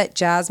Jet Set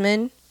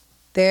Jasmine.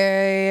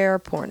 Their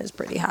porn is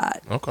pretty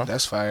hot. Okay.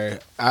 That's fire.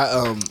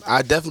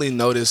 I definitely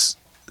noticed,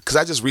 because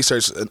I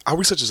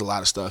research a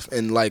lot of stuff,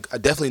 and like I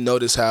definitely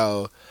notice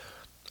how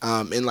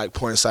in like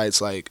porn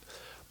sites, like,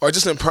 or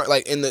just in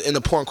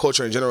the porn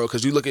culture in general,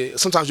 because you look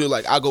at, sometimes you're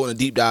like, I'll go in a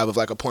deep dive of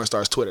like a porn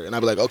star's Twitter, and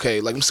I'll be like, okay,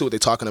 like, let me see what they're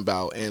talking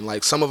about, and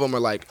like some of them are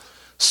like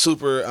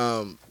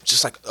super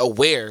just like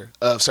aware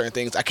of certain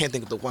things. I can't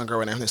think of the one girl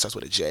right now, her name starts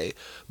with a J,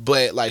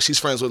 but like she's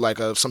friends with like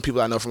some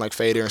people I know from like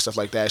Fader and stuff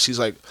like that. She's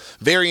like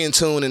very in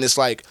tune, and it's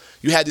like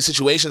you had these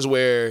situations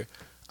where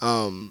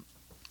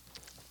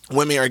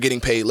women are getting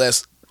paid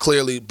less,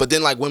 clearly, but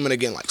then like women are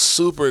getting like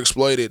super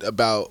exploited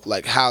about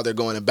like how they're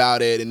going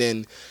about it. And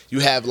then you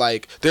have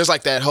like there was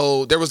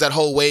that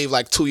whole wave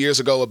like 2 years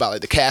ago about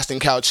like the casting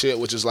couch shit,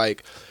 which is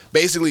like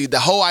basically the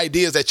whole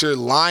idea is that you're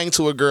lying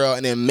to a girl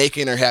and then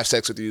making her have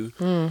sex with you,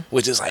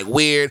 which is like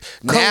weird.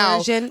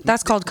 Coercion.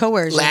 That's called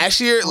coercion. Last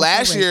year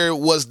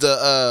was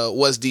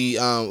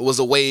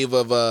the wave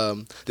of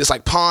this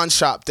like pawn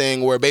shop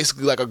thing where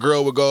basically like a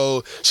girl would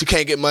go, she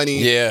can't get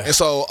money, and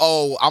so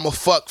I'm a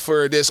fuck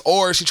for this,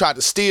 or she tried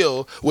to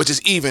steal, which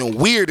is even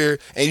weirder,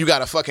 and you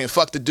gotta fucking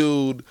fuck the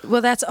dude.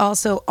 Well, that's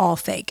also all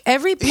fake.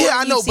 Every porn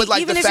I know, you see, but like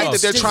the even if fact that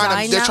it's they're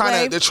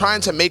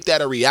trying to make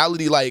that a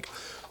reality, like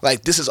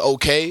this is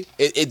okay.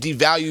 It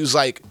devalues,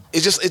 like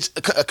it's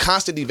a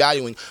constant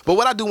devaluing. But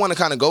what I do want to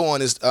kind of go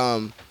on is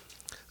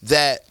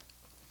that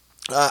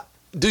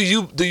do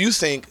you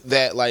think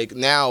that like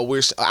now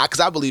because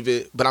I believe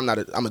it, but I'm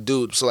a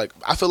dude, so like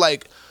I feel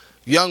like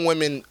young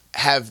women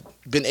have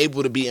been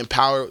able to be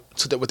empowered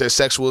with their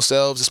sexual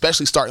selves,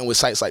 especially starting with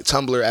sites like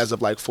Tumblr as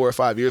of like 4 or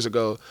 5 years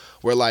ago,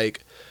 where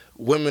like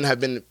women have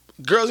been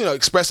girls,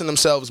 expressing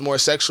themselves more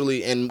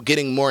sexually and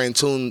getting more in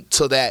tune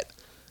to that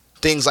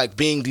things like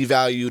being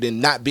devalued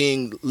and not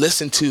being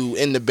listened to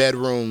in the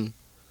bedroom.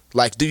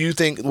 Like,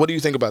 what do you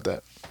think about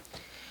that?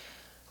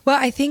 Well,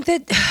 I think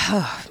that,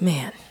 oh,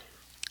 man,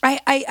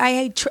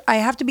 I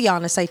have to be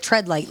honest. I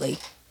tread lightly.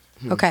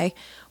 Okay.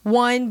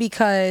 One,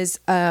 because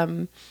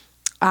I've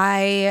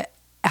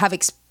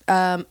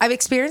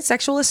experienced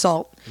sexual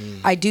assault.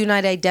 I do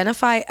not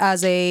identify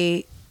as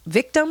a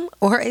victim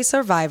or a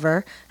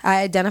survivor.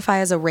 I identify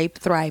as a rape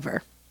thriver,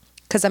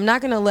 because I'm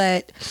not going to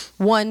let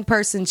one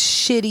person's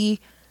shitty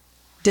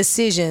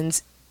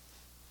decisions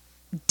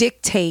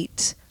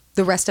dictate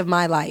the rest of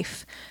my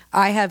life.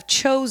 I have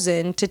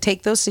chosen to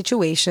take those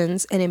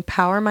situations and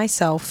empower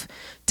myself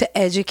to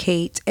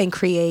educate and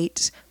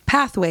create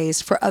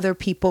pathways for other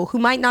people who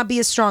might not be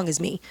as strong as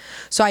me.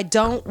 So I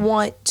don't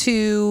want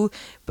to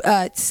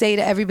say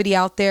to everybody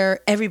out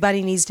there,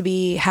 everybody needs to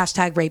be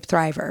 #rape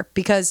thriver,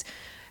 because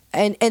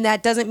and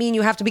that doesn't mean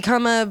you have to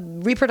become a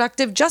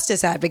reproductive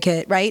justice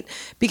advocate, right?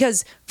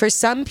 Because for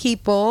some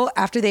people,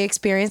 after they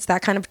experience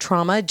that kind of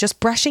trauma, just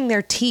brushing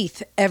their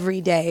teeth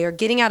every day or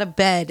getting out of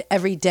bed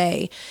every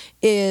day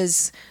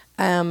is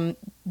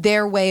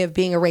their way of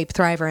being a rape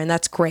thriver, and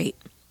that's great.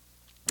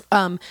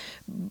 But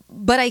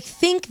I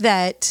think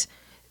that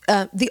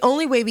the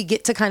only way we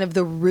get to kind of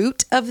the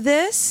root of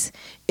this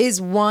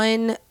is,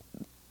 one,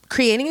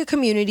 creating a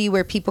community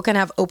where people can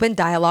have open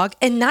dialogue,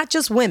 and not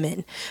just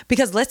women.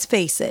 Because let's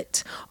face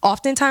it,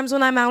 oftentimes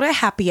when I'm out at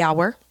happy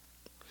hour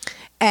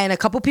and a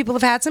couple people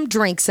have had some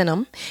drinks in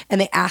them and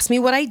they ask me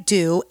what I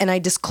do and I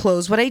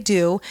disclose what I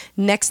do,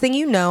 next thing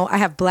you know, I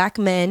have black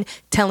men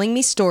telling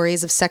me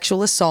stories of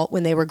sexual assault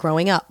when they were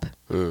growing up.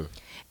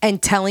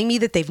 And telling me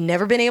that they've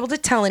never been able to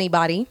tell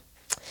anybody,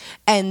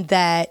 and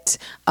that,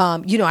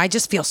 I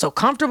just feel so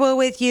comfortable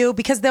with you,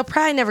 because they're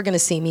probably never going to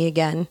see me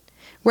again.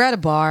 We're at a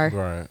bar.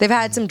 Right. They've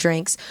had some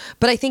drinks.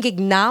 But I think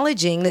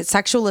acknowledging that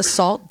sexual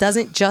assault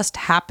doesn't just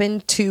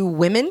happen to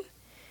women,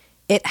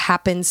 it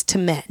happens to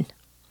men.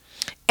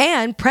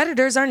 And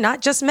predators are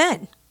not just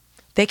men.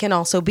 They can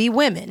also be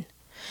women.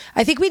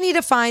 I think we need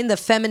to find the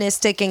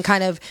feministic and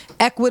kind of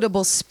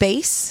equitable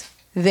space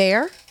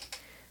there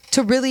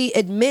to really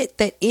admit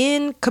that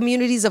in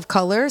communities of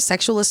color,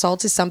 sexual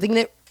assault is something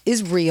that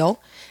is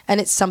real,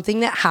 and it's something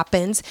that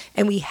happens,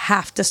 and we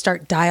have to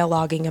start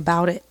dialoguing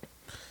about it.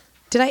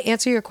 Did I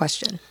answer your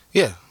question?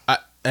 Yeah.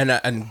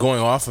 And going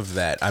off of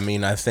that, I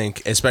mean, I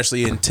think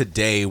especially in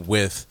today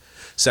with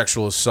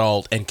sexual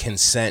assault and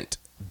consent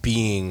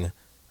being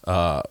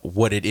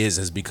what it is,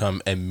 has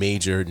become a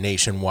major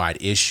nationwide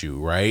issue,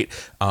 right?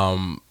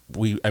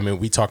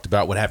 We talked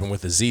about what happened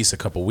with Aziz a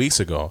couple weeks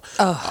ago.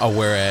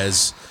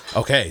 Whereas,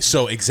 okay,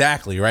 so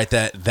exactly, right?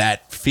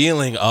 That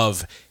feeling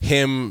of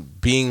him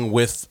being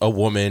with a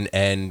woman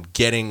and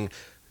getting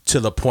to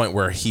the point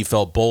where he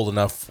felt bold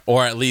enough,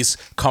 or at least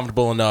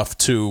comfortable enough,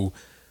 to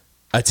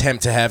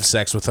attempt to have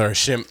sex with her,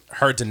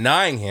 her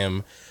denying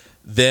him,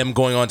 them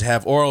going on to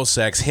have oral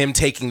sex, him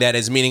taking that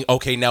as meaning,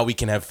 okay, now we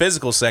can have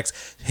physical sex,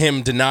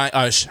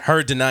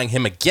 her denying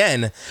him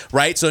again,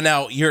 right? So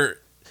now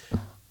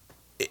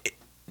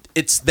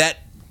it's that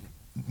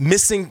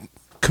missing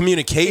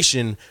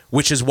communication,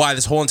 which is why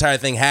this whole entire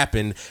thing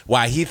happened,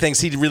 why he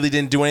thinks he really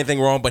didn't do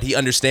anything wrong, but he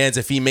understands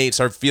if he made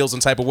her feel some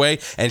type of way,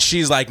 and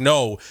she's like,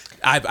 no,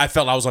 I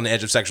felt I was on the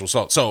edge of sexual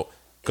assault. So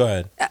go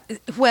ahead.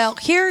 Well,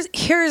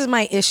 here's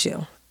my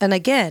issue. And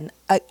again,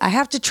 I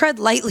have to tread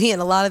lightly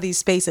in a lot of these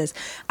spaces.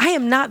 I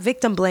am not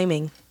victim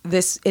blaming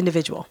this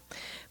individual,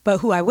 but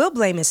who I will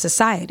blame is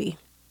society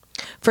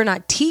for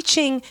not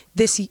teaching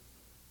this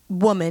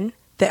woman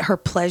that her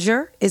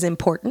pleasure is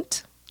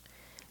important,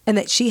 and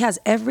that she has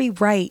every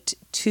right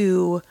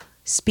to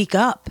speak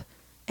up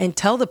and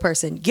tell the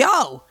person,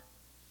 yo,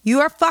 you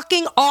are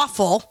fucking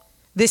awful.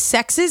 This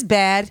sex is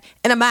bad,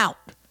 and I'm out.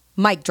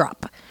 Mic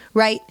drop,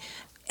 right?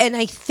 And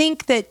I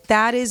think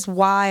that is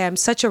why I'm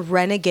such a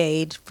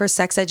renegade for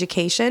sex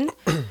education.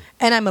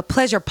 And I'm a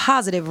pleasure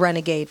positive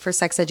renegade for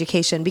sex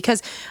education,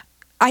 because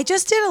I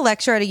just did a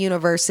lecture at a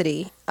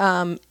university,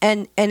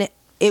 and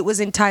it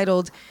was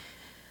entitled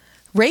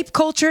Rape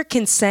Culture,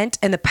 Consent,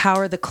 and the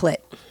Power of the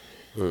Clit.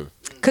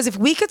 Because if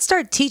we could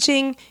start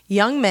teaching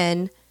young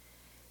men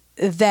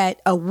that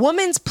a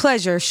woman's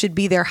pleasure should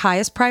be their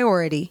highest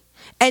priority,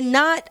 and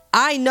not,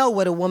 I know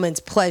what a woman's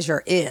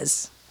pleasure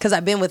is, because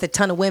I've been with a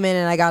ton of women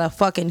and I got a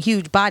fucking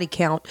huge body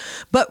count,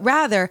 but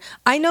rather,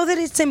 I know that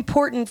it's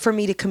important for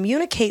me to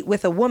communicate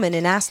with a woman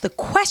and ask the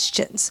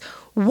questions.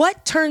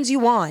 What turns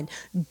you on?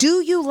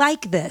 Do you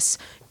like this?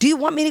 Do you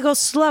want me to go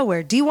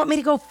slower? Do you want me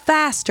to go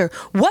faster?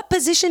 What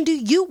position do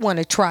you want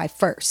to try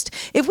first?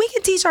 If we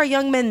can teach our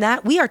young men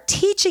that, we are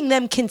teaching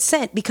them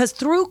consent, because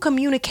through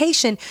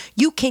communication,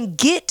 you can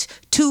get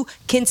to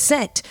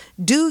consent.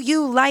 Do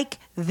you like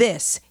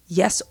this?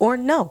 Yes or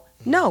no?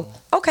 No.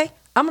 Okay.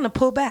 I'm going to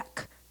pull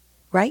back,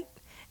 right?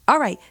 All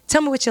right,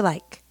 tell me what you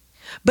like.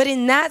 But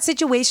in that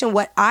situation,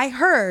 what I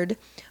heard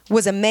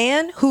was a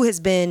man who has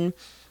been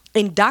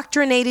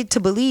indoctrinated to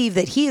believe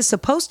that he is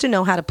supposed to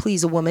know how to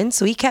please a woman.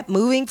 So he kept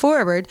moving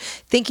forward,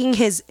 thinking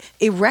his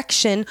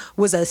erection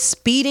was a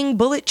speeding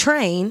bullet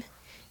train,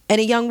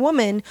 and a young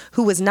woman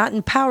who was not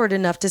empowered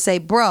enough to say,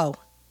 bro,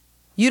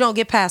 you don't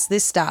get past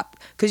this stop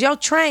because your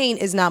train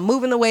is not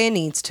moving the way it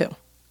needs to.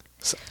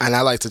 And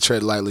I like to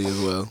tread lightly as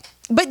well.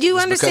 But you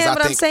understand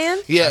what I'm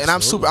saying? Yeah, and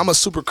I'm a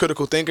super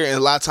critical thinker, and a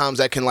lot of times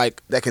that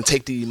can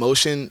take the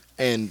emotion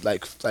and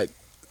like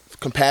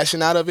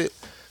compassion out of it.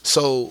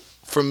 So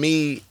for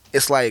me,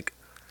 it's like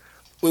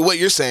with what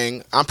you're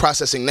saying, I'm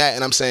processing that,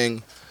 and I'm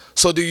saying,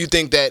 so do you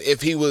think that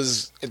if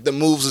the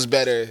moves was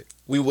better,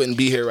 we wouldn't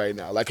be here right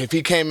now? Like if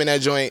he came in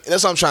that joint,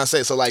 that's what I'm trying to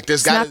say. So like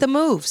there's not the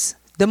moves.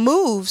 The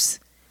moves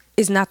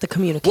is not the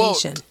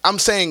communication. Well, I'm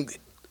saying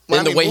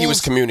in the way he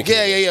was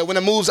communicating. Yeah. When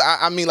it moves,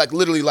 I mean like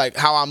literally like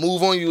how I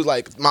move on you,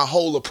 like my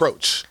whole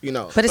approach, you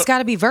know. But it's got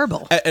to be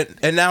verbal.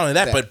 And not only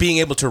that, but being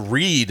able to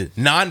read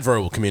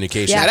nonverbal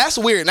communication. Yeah, that's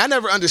weird. And I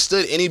never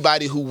understood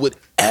anybody who would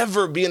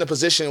ever be in a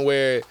position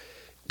where,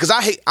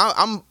 because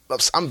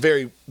I'm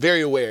very,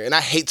 very aware, and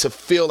I hate to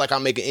feel like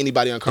I'm making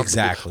anybody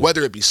uncomfortable. Exactly.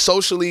 Whether it be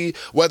socially,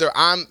 whether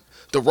I'm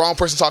the wrong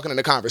person talking in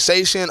the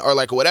conversation, or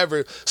like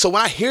whatever. So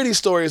when I hear these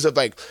stories of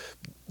like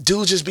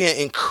dudes just being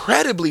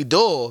incredibly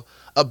dull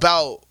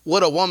about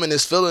what a woman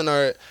is feeling,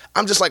 or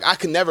I'm just like, I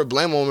can never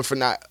blame a woman for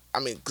not, I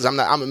mean, because I'm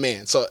a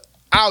man, so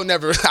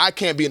I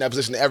can't be in that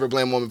position to ever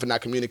blame a woman for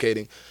not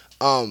communicating.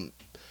 But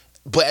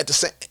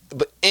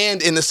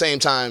in the same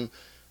time,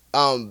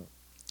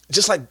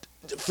 just like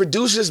for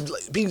dudes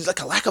just be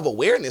like a lack of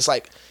awareness,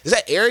 like is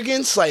that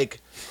arrogance? Like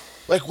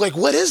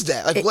what is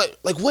that?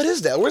 What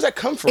is that? Where does that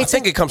come from? I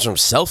think it comes from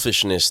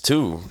selfishness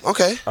too.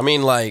 Okay. I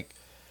mean, like,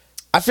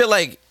 I feel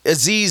like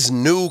Aziz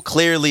knew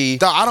clearly.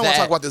 No, I don't want to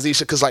talk about the Aziz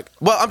shit because, like,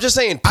 well, I'm just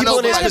saying, people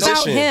in his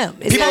position.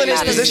 People in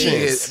his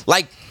position.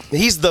 Like,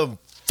 he's the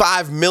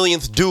 5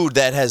 millionth dude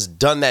that has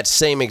done that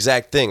same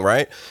exact thing,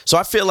 right? So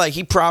I feel like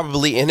he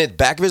probably, in the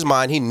back of his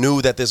mind, he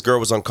knew that this girl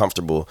was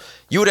uncomfortable.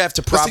 You would have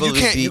to probably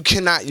you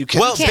cannot.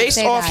 Well, you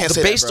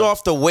based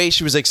off the way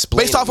she was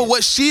explaining, based off of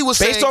what she was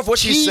saying, based off what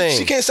she's saying,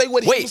 she can't say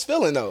what he was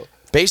feeling though.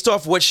 Based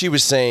off what she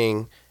was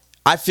saying,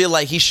 I feel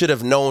like he should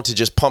have known to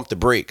just pump the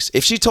brakes.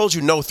 If she told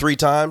you no 3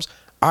 times,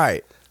 all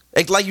right.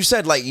 Like you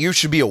said, like you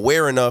should be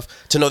aware enough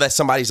to know that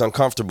somebody's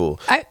uncomfortable.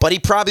 But he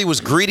probably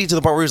was greedy to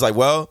the point where he was like,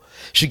 well,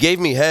 she gave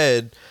me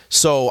head,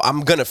 so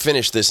I'm going to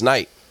finish this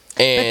night.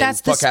 And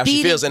fuck how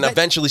she feels. And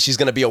eventually she's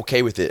going to be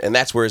okay with it. And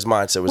that's where his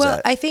mindset was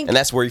at. And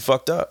that's where he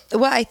fucked up.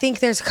 Well, I think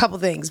there's a couple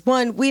things.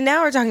 One, we now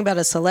are talking about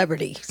a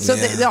celebrity. So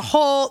the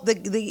whole,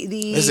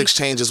 his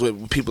exchanges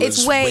with people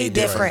is way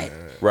different.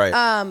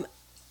 Right.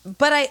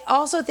 But I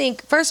also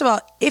think, first of all,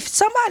 if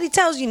somebody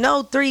tells you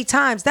no 3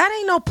 times, that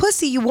ain't no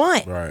pussy you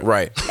want.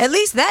 Right. At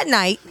least that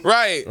night.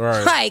 Right.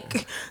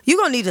 Like, you're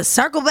going to need to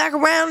circle back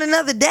around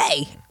another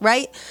day.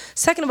 Right?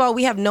 Second of all,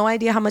 we have no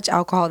idea how much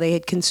alcohol they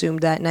had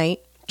consumed that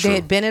night. True. They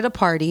had been at a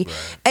party.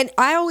 Right. And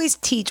I always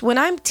teach, when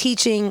I'm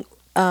teaching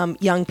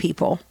young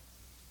people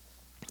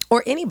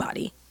or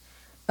anybody,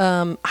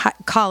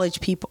 college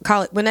people,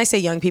 when I say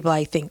young people,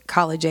 I think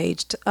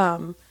college-aged.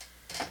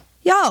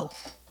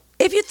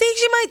 If you think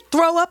she might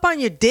throw up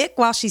on your dick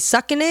while she's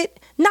sucking it,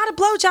 not a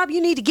blowjob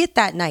you need to get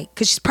that night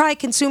because she's probably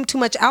consumed too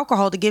much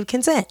alcohol to give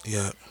consent.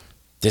 Yeah.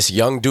 This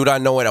young dude I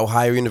know at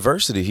Ohio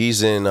University,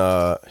 he's in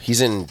a,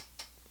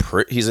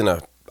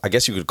 I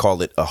guess you could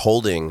call it a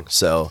holding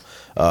cell,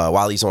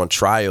 while he's on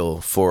trial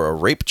for a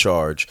rape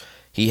charge.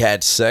 He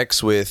had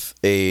sex with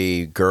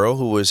a girl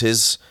who was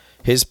his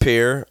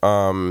peer.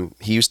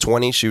 He was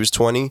 20, she was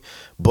 20,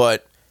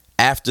 but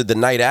after the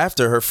night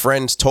after, her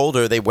friends told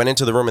her, they went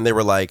into the room and they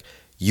were like,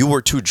 you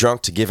were too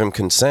drunk to give him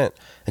consent.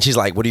 And she's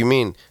like, what do you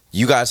mean?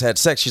 You guys had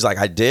sex? She's like,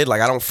 I did.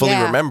 Like, I don't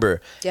fully remember.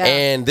 Yeah.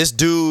 And this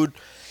dude,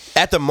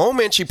 at the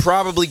moment, she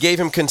probably gave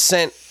him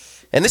consent.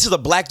 And this is a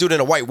black dude and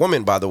a white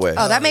woman, by the way.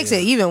 Oh, that makes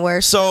it even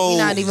worse. So we're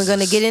not even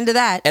going to get into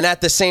that. And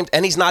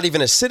and he's not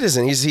even a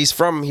citizen. He's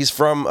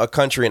from a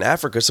country in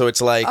Africa. So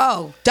it's like,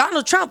 oh,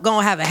 Donald Trump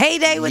gonna have a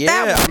heyday with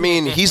that one. Yeah, I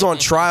mean, he's on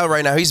trial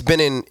right now. He's been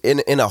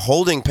in a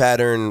holding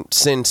pattern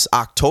since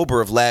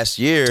October of last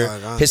year.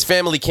 His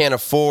family can't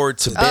afford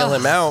to bail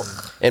him out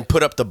and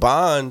put up the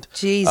bond.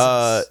 Jesus,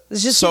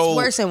 it's just gets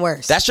worse and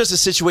worse. That's just a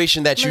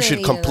situation that you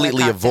should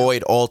completely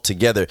avoid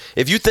altogether.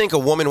 If you think a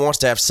woman wants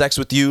to have sex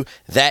with you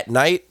that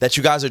night that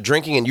you guys are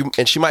drinking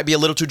and she might be a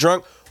little too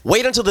drunk,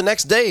 wait until the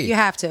next day. You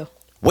have to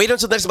wait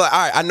until the next day. Like, all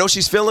right, I know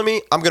she's feeling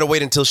me. I'm gonna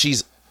wait until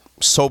she's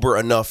sober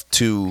enough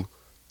to,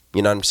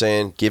 you know what I'm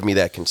saying, give me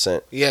that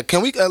consent. Yeah,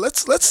 can we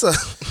let's hearts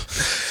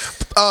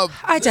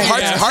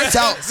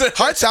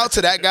out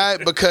to that guy,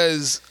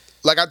 because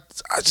like I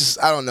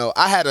don't know.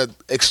 I had an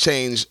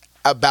exchange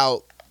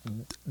about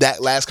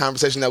that last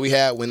conversation that we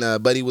had when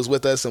Buddy was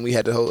with us and we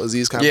had the whole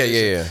Aziz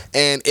conversation. Yeah.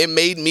 And it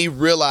made me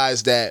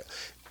realize that,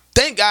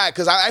 thank God,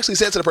 because I actually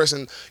said to the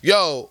person,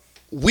 yo,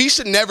 we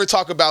should never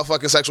talk about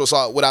fucking sexual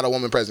assault without a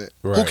woman present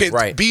who Right. can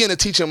Right. be in a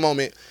teaching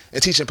moment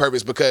and teaching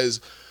purpose,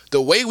 because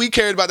the way we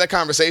cared about that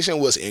conversation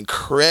was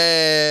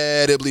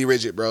incredibly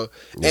rigid, bro.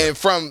 And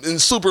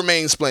super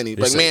mansplaining,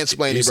 like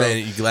mansplaining, You're bro.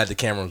 saying you're glad the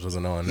cameras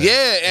wasn't on.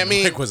 Yeah, I The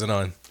mean- mic wasn't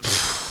on.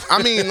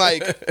 I mean,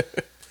 like,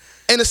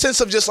 in the sense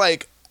of just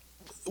like,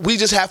 we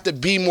just have to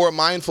be more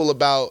mindful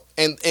about,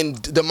 and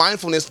the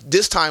mindfulness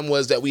this time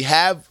was that we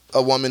have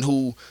a woman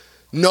who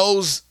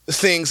knows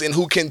things and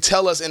who can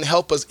tell us and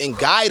help us and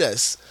guide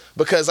us.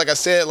 Because like I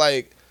said,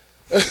 like,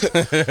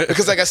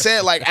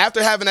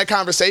 after having that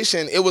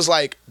conversation, it was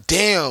like,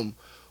 damn,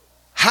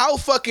 how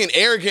fucking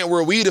arrogant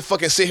were we to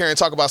fucking sit here and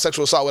talk about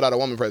sexual assault without a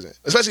woman present?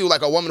 Especially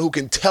like a woman who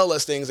can tell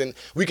us things and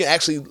we can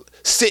actually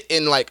sit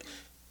and like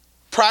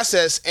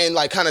process and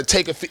like kind of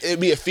take it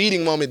be a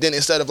feeding moment then,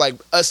 instead of like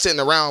us sitting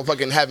around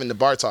fucking having the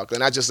bar talk.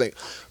 And I just think,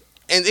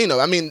 and you know,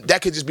 I mean,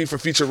 that could just be for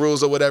future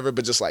rules or whatever,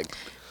 but just like,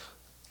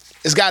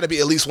 it's got to be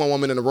at least one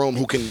woman in the room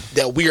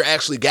that we're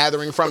actually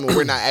gathering from, and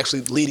we're not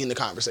actually leading the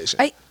conversation.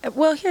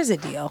 Well, here's the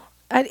deal.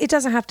 It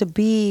doesn't have to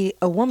be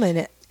a woman.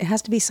 It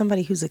has to be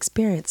somebody who's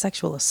experienced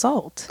sexual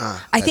assault.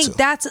 I think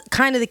that's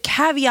kind of the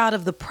caveat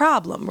of the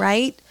problem,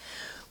 right?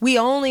 We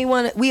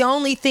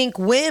only think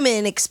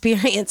women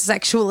experience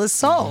sexual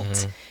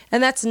assault,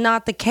 and that's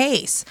not the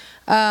case.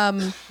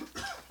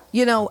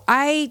 You know,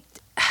 I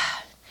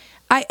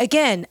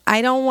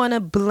don't want to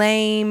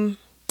blame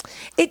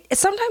it.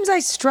 Sometimes I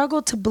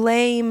struggle to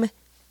blame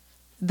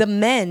the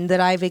men that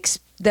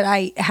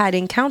I had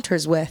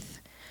encounters with.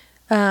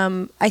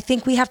 I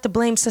think we have to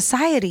blame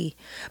society,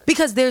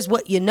 because there's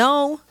what you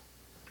know,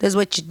 there's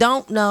what you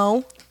don't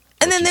know,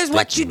 and then there's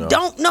what you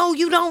don't know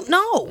you don't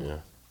know. Yeah.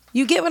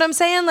 You get what I'm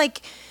saying?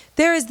 Like,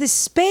 there is this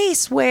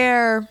space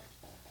where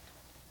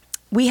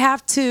we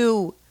have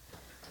to,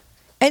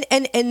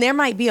 and there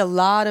might be a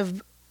lot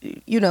of,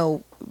 you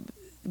know,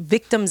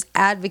 victims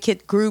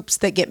advocate groups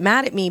that get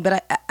mad at me,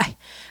 but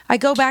I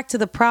go back to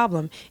the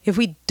problem. If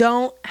we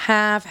don't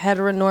have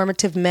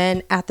heteronormative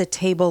men at the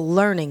table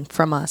learning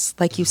from us,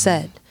 like you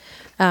said,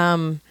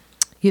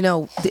 you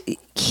know,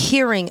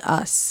 hearing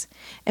us,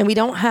 and we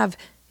don't have,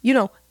 you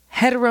know,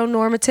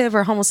 heteronormative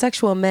or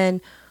homosexual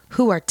men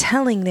who are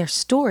telling their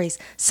stories,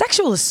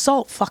 sexual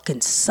assault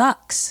fucking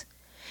sucks.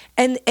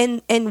 And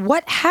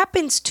what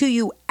happens to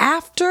you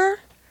after,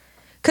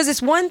 because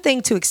it's one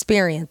thing to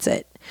experience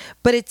it,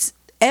 but it's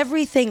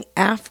everything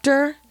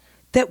after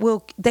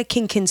that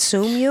can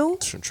consume you.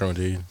 True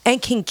indeed.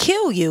 And can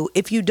kill you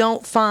if you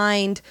don't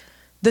find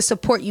the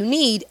support you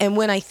need. And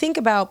when I think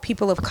about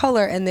people of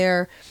color and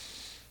their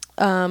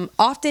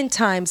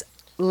oftentimes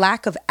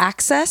lack of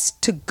access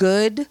to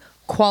good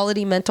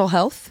quality mental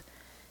health,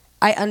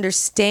 I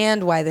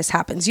understand why this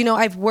happens. You know,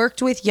 I've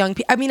worked with young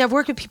people. I mean, I've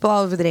worked with people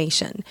all over the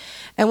nation.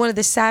 And one of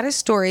the saddest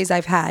stories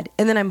I've had,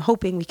 and then I'm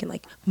hoping we can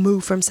like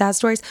move from sad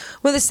stories.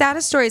 One of the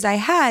saddest stories I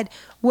had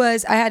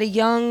was I had a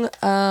young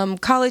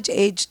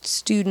college-aged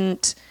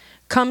student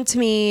come to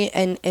me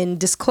and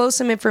disclose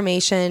some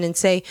information and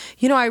say,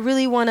 you know, I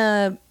really want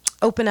to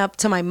open up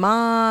to my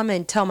mom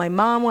and tell my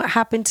mom what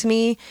happened to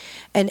me,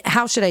 and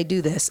how should I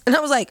do this? And I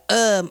was like,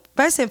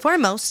 first and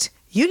foremost,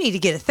 you need to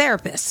get a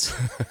therapist.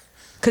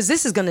 Because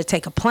this is going to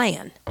take a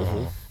plan.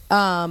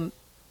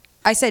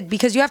 I said,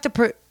 because you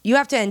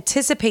have to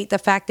anticipate the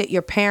fact that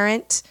your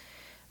parent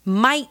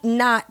might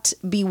not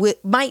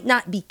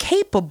be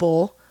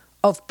capable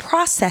of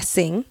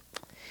processing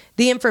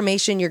the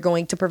information you're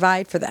going to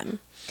provide for them.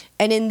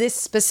 And in this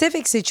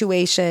specific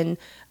situation,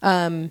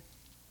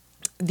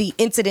 the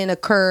incident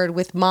occurred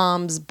with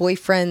mom's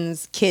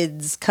boyfriend's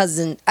kids,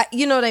 cousin.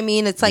 You know what I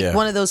mean? It's like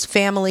one of those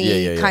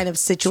family kind of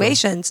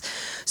situations.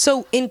 Sure.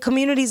 So in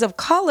communities of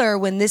color,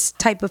 when this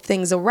type of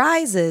things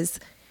arises,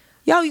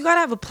 you got to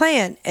have a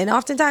plan. And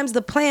oftentimes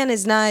the plan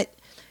is not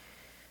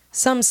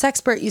some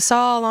sexpert you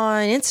saw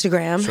on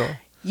Instagram. Sure.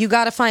 You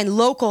got to find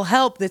local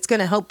help that's going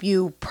to help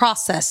you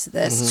process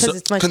this, because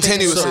it's much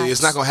continuously.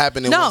 It's not going to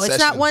happen in one session. No, it's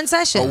not one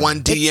session. Or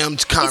one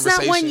DM'd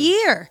conversation. It's not 1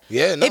 year.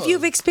 Yeah, no. If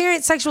you've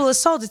experienced sexual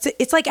assault,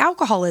 it's like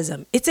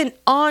alcoholism. It's an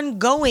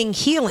ongoing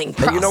healing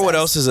process. And you know what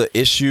else is an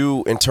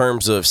issue in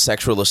terms of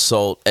sexual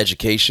assault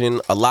education?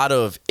 A lot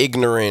of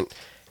ignorant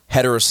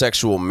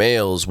heterosexual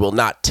males will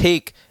not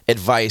take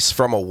advice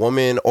from a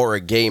woman or a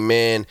gay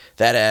man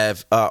that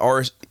have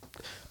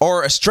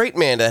or a straight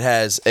man that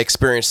has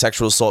experienced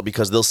sexual assault,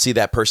 because they'll see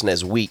that person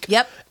as weak.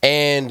 Yep.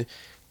 And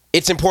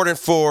it's important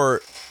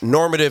for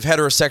normative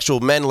heterosexual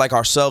men like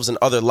ourselves and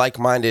other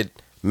like-minded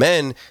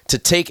men to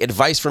take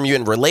advice from you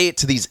and relay it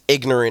to these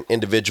ignorant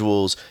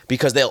individuals,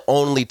 because they'll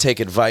only take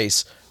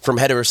advice from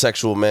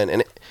heterosexual men.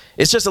 And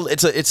it's just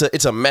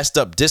it's a messed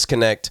up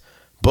disconnect.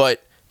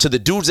 But to the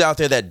dudes out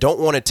there that don't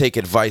want to take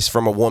advice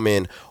from a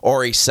woman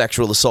or a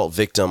sexual assault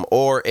victim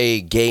or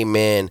a gay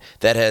man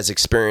that has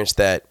experienced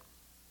that,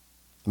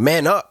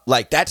 man up.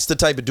 Like, that's the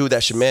type of dude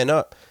that should man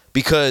up,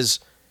 because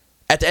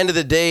at the end of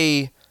the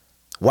day,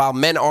 while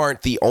men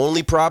aren't the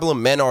only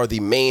problem, men are the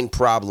main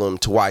problem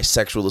to why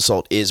sexual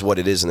assault is what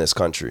it is in this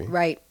country.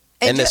 Right.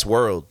 In this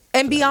world.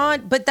 And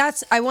beyond, but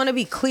I want to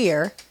be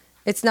clear,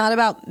 It's not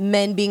about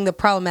men being the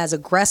problem as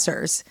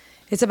aggressors.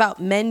 It's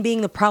about men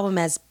being the problem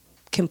as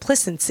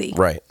complacency.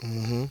 Right.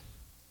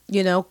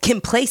 You know,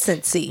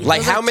 complacency. Like,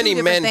 Those are how two many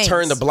different men things.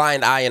 turn the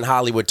blind eye in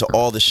Hollywood to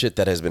all the shit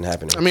that has been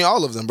happening? I mean,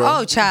 all of them, bro.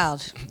 Oh,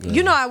 child.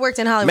 You know, I worked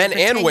in Hollywood Men for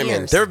and 10 women.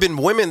 years. There have been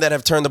women that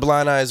have turned the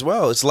blind eye as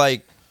well. It's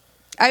like,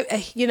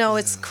 You know,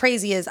 it's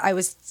crazy.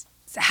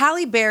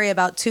 Halle Berry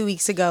about 2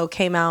 weeks ago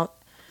came out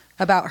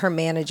about her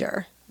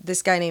manager,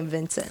 this guy named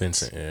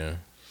Vincent. Yeah.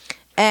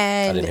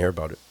 And I didn't hear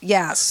about it.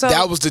 Yeah, so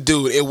That was the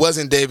dude. It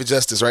wasn't David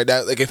Justice, right?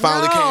 That like it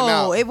finally came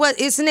out.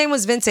 His name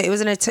was Vincent. It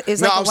was No,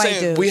 like a I'm white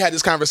saying dude. we had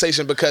this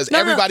conversation because No.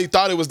 everybody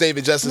thought it was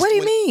David Justice. What do you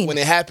when, mean? When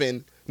it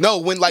happened. No,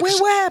 when like Wait,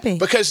 what happened?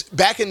 Because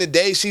back in the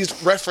day, she's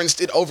referenced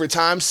it over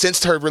time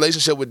since her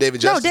relationship with David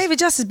Justice. No, David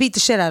Justice beat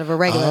the shit out of her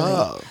regularly.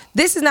 Oh.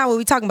 This is not what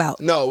we're talking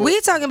about. No.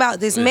 We're talking about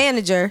this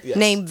manager Yes.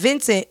 named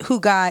Vincent who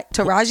got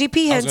Taraji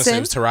P. I was gonna say it Henson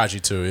was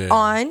Taraji too. Yeah.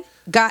 on,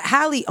 got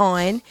Halle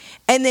on,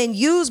 and then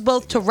used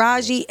both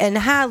Taraji and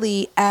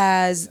Halle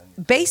as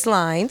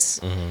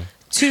baselines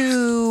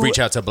to Reach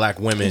out to black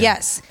women.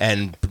 Yes.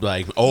 And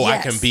like, oh, I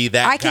Yes. can be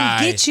that I guy.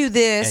 can get you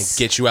this. And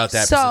get you out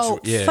that So,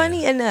 yeah.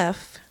 funny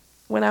enough,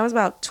 when I was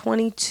about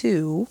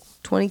 22,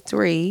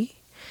 23,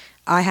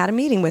 I had a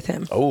meeting with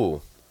him.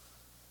 Oh,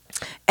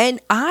 And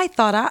I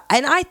thought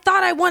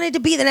I wanted to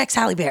be the next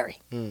Halle Berry.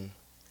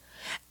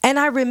 And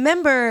I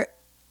remember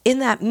in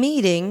that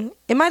meeting,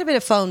 it might have been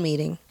a phone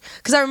meeting,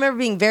 because I remember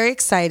being very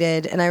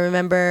excited. And I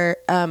remember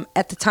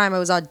at the time I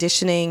was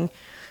auditioning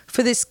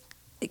for this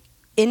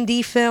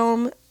indie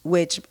film,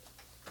 which,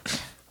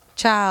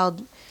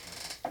 child,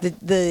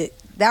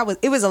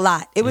 it was a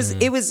lot. It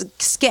was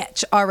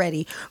sketch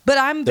already. But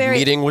I'm the very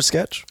meeting was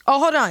sketch. Oh,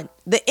 hold on.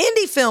 The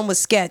indie film was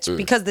sketch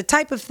because the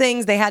type of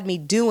things they had me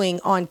doing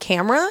on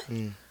camera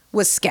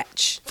was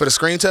sketch. For the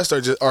screen test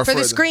or For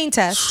the screen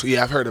test.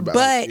 Yeah, I've heard about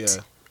But it.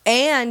 Yeah.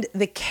 and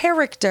the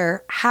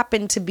character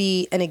happened to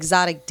be an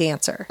exotic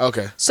dancer.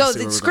 Okay. I So see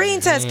where the we're screen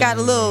going. test got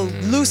a little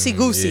loosey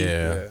goosey.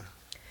 Yeah.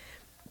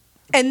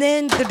 And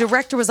then the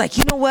director was like,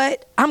 you know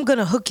what? I'm going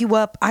to hook you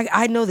up.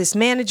 I know this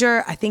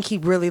manager. I think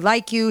he'd really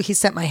like you. He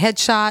sent my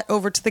headshot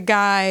over to the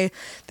guy.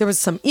 There was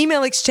some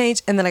email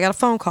exchange, and then I got a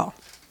phone call.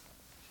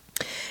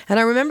 And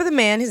I remember the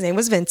man, his name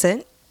was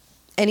Vincent,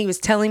 and he was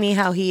telling me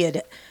how he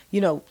had,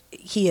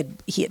 he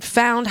had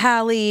found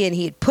Halle and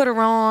he had put her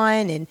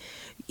on, and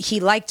he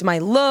liked my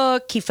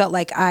look. He felt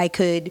like I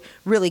could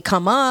really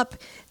come up.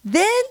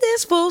 Then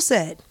this fool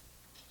said,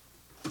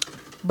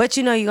 but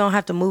you're going to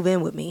have to move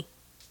in with me.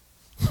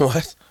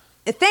 What?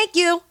 Thank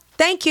you.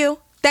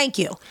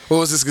 What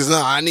was this? Because no,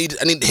 I need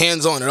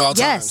hands on at all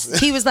Yes. times.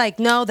 He was like,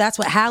 no, that's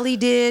what Halle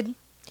did.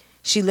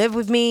 She lived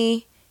with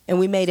me and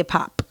we made it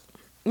pop.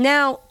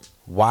 Now,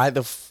 Why?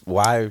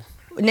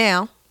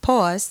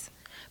 pause.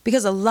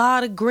 Because a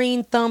lot of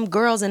green thumb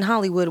girls in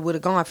Hollywood would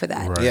have gone for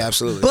that. Right. Yeah,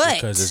 absolutely. But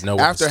Because there's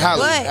nowhere After to start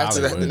Halle- in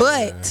after that- Hollywood.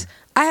 But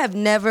I have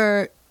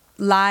never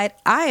lied.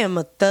 I am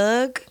a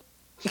thug.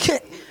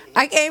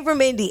 I came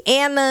from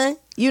Indiana.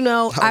 I shit,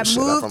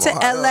 I'm moved to from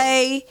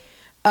Ohio.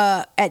 LA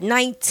at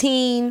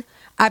 19.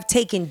 I've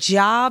taken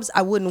jobs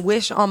I wouldn't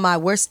wish on my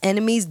worst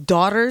enemy's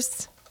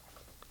daughters.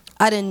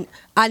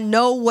 I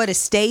know what a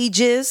stage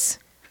is.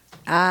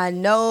 I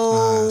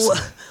know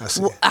I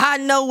see. I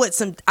know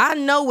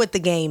what the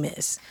game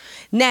is.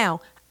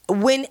 Now,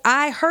 when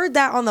I heard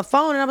that on the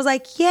phone and I was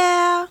like,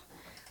 yeah,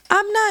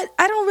 I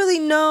don't really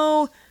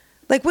know.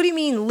 Like, what do you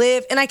mean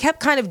live? And I kept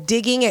kind of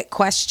digging at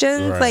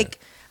questions. Right. Like,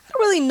 I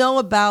don't really know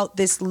about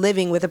this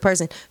living with a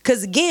person.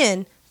 Because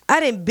again,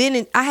 at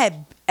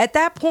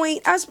that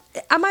point, I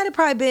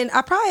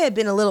probably had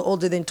been a little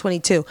older than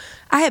 22.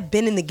 I had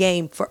been in the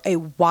game for a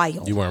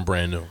while. You weren't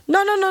brand new.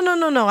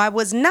 No. I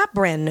was not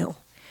brand new.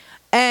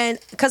 And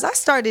because I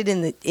started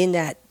in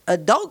that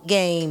adult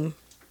game,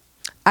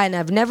 and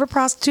I've never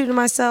prostituted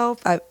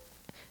myself.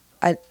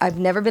 I've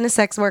never been a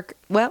sex worker.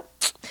 Well,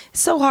 it's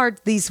so hard,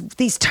 these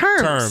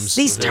terms.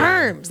 These Yeah.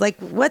 terms. Like,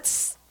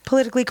 what's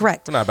politically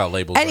correct? It's not about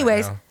labels.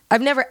 Anyways, right now.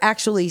 I've never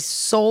actually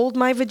sold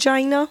my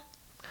vagina.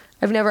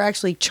 I've never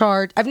actually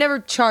charged. I've never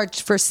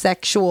charged for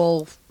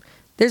sexual.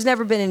 There's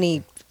never been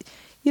any.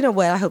 You know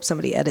what? I hope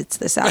somebody edits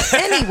this out.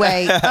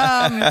 Anyway,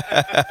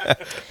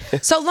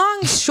 so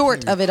long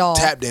short of it all,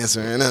 Tap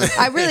dancer.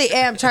 I really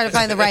am trying to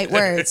find the right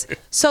words.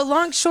 So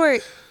long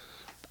short,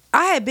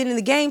 I had been in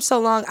the game so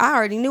long, I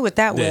already knew what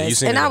that Yeah, you was,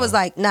 seen and it I all. was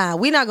like, "Nah,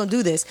 we're not gonna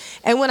do this."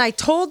 And when I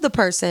told the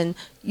person,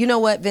 you know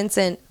what,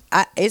 Vincent,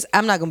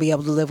 I'm not gonna be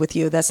able to live with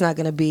you. That's not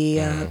gonna be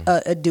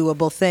a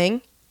doable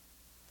thing.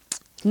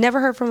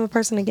 Never heard from a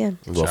person again.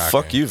 Well, Shocking.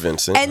 fuck you,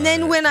 Vincent. And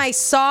then when I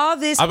saw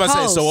this, I was about to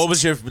post, say. So what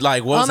was your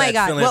like? What was oh my that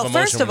god! feeling Well, of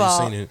emotion first of when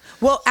all, you seen it?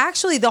 well,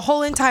 actually, the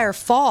whole entire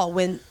fall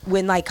when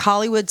like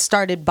Hollywood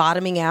started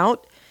bottoming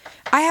out,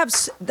 I have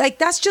like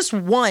that's just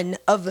one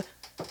of.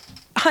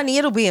 Honey,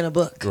 it'll be in a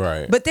book.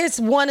 Right. But there's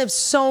one of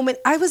so many.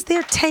 I was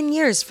there 10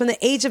 years. From the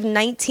age of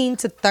 19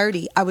 to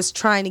 30, I was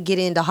trying to get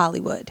into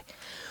Hollywood.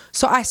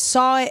 So I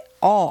saw it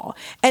all.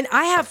 And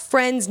I have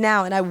friends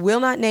now, and I will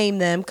not name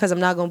them because I'm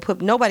not going to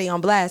put nobody on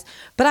blast,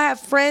 but I have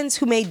friends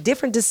who made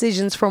different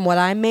decisions from what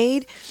I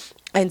made.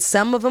 And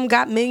some of them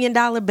got $1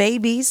 million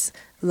babies.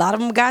 A lot of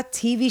them got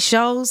TV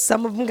shows.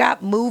 Some of them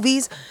got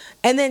movies.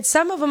 And then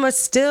some of them are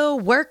still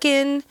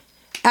working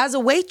as a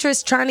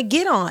waitress trying to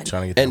get on.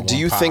 And do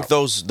you think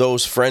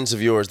those friends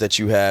of yours that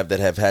you have that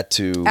have had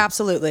to...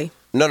 Absolutely.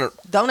 No.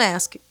 Don't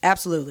ask.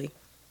 Absolutely.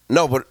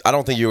 No, but I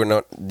don't think you were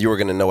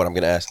going to know what I'm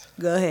going to ask.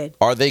 Go ahead.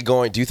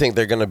 Do you think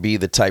they're going to be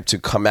the type to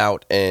come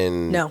out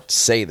and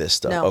say this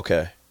stuff? No.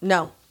 Okay.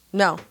 No.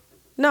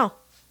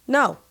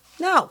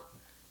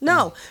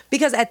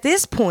 Because at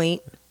this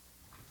point,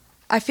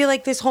 I feel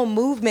like this whole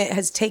movement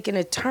has taken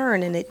a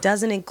turn and it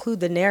doesn't include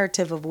the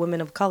narrative of women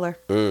of color.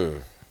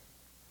 True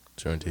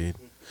indeed.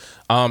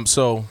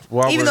 So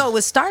even though it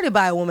was started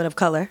by a woman of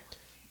color.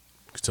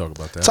 Could talk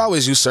about that. It's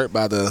always usurped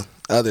by the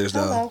others,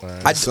 though.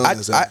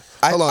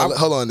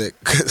 Hold on,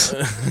 Nick. 'Cause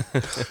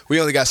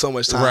we only got so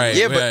much time. Right.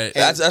 Yeah, but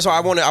that's why I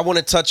want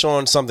to touch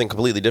on something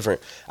completely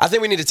different. I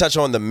think we need to touch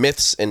on the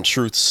myths and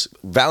truths.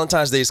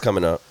 Valentine's Day is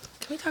coming up.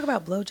 Can we talk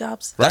about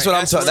blowjobs? That's what I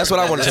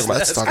want to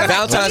talk about.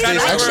 Valentine's Day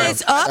is coming up.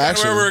 It's up.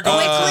 Actually,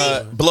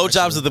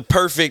 Blowjobs are the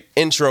perfect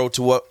intro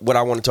to what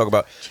I want to talk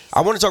about.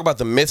 I want to talk about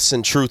the myths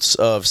and truths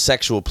of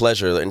sexual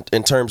pleasure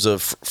in terms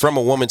of from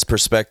a woman's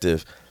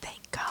perspective.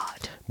 Thank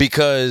God.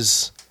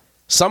 Because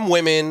some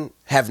women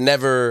have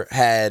never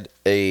had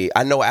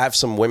I know I have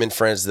some women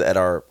friends that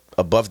are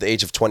above the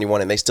age of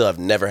 21 and they still have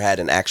never had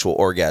an actual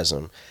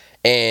orgasm.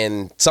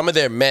 And some of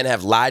their men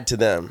have lied to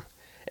them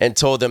and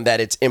told them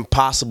that it's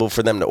impossible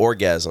for them to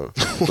orgasm.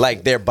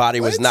 Like their body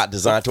was not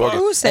designed to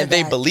orgasm. Who said and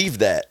they that? believe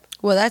that.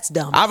 Well, that's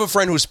dumb. I have a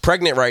friend who's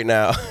pregnant right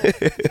now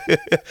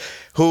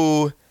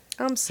who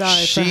I'm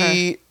sorry for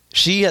her.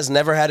 she has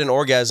never had an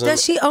orgasm.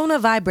 Does she own a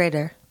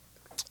vibrator?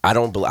 I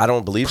don't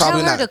believe so.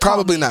 probably Tell her to not. call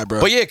Probably me. not,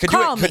 bro. But yeah,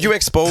 Call could you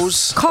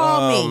expose?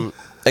 Call me.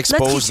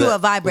 Expose Let's get you that, a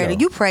vibrator.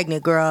 You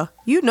pregnant, girl.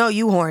 You know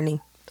you horny.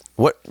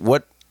 What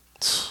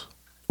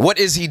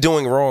is he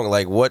doing wrong?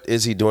 Like, what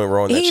is he doing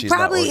wrong that He she's not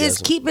probably is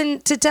orgasming?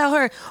 keeping to tell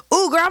her,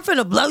 "Ooh, girl, I'm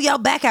finna blow your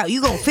back out.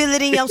 You gonna feel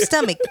it in your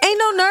stomach." Ain't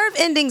no nerve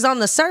endings on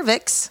the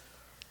cervix.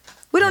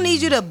 We don't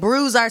need you to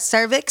bruise our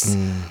cervix.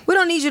 We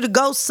don't need you to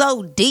go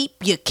so deep.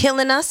 You're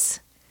killing us.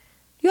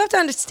 You have to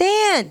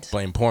understand.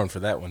 Blame porn for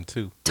that one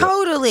too.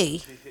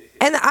 Totally.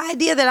 And the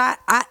idea that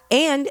I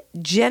and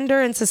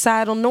gender and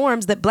societal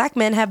norms that black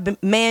men have been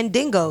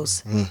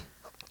mandingos.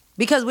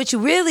 Because what you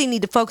really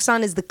need to focus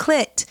on is the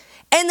clit.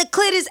 And the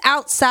clit is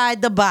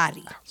outside the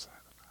body.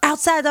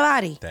 Outside the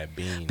body. That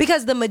bean.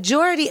 Because the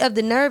majority of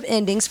the nerve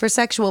endings for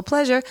sexual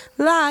pleasure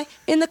lie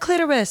in the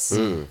clitoris.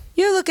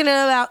 You're looking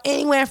at about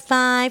anywhere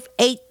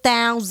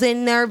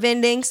 8,000 nerve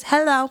endings.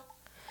 Hello.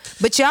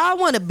 But y'all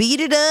want to beat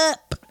it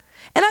up.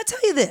 And I tell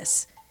you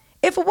this.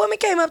 If a woman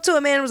came up to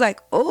a man and was like,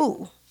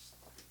 "Oh,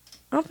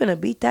 I'm finna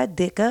beat that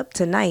dick up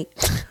tonight,"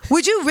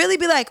 would you really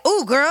be like,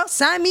 "Oh, girl,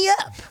 sign me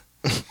up"?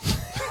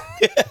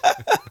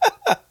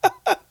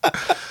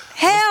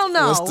 Hell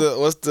no.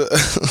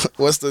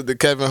 What's the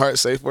Kevin Hart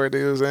safe word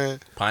he was saying?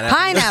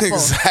 Pineapple.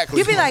 Exactly.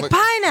 You'd be like,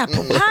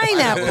 pineapple.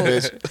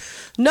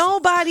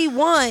 Nobody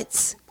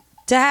wants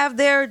to have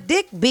their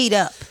dick beat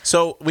up.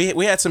 So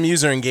we had some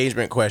user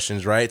engagement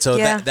questions, right? So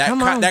Yeah,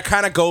 that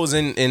kind of goes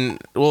in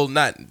well,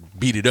 not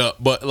beat it up,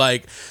 but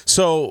like,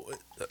 so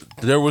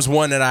there was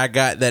one that I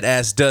got that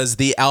asked, "Does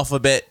the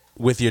alphabet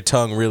with your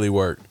tongue really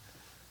work?"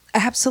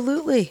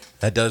 Absolutely.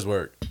 That does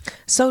work.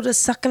 So does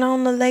sucking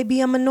on the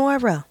labia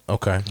minora.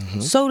 Okay.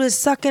 So does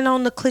sucking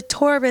on the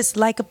clitoris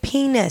like a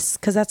penis,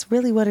 because that's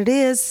really what it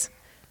is.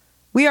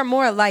 We are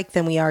more alike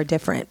than we are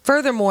different.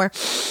 Furthermore,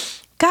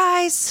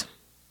 guys,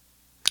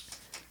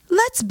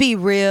 let's be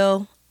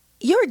real.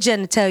 Your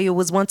genitalia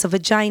was once a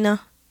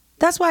vagina.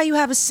 That's why you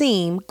have a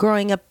seam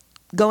going up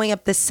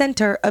the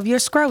center of your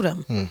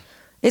scrotum.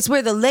 It's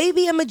where the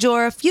labia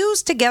majora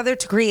fused together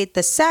to create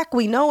the sac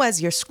we know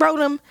as your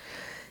scrotum.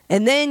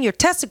 And then your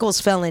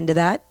testicles fell into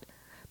that.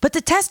 But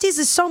the testes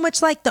is so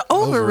much like the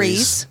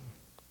ovaries.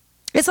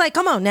 It's like,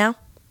 come on now.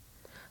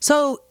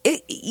 So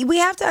we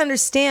have to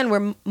understand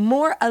we're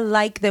more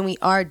alike than we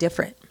are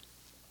different.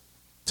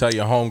 Tell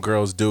your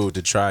homegirls, dude,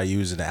 to try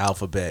using the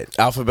alphabet.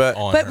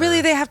 But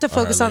really, they have to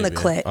focus on the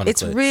clit.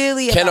 It's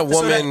really Can a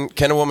about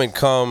woman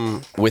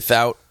come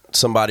without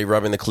somebody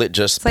rubbing the clit,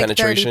 just it's like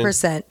penetration?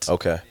 30%.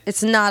 Okay.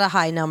 It's not a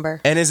high number.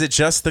 And is it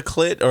just the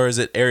clit, or is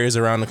it areas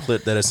around the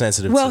clit that are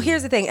sensitive? Well, to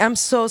here's the thing. I'm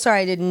so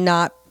sorry. I didn't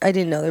know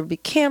there would be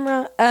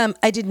camera.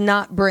 I did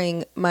not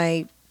bring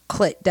my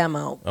clit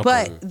demo,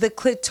 but the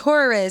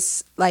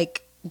clitoris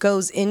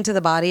goes into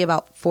the body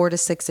about 4 to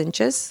 6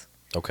 inches.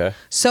 Okay.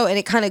 So, and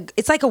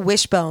it's like a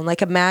wishbone.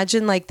 Like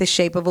imagine like the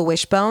shape of a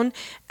wishbone,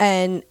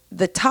 and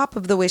the top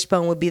of the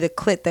wishbone would be the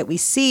clit that we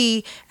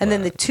see, and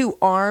then the two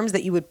arms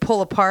that you would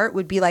pull apart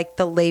would be like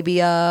the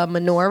labia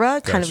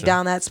minora, kind of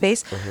down that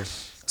space.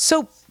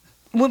 So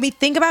when we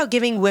think about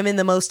giving women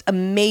the most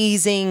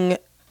amazing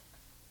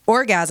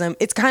orgasm,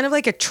 it's kind of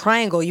like a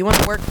triangle. You want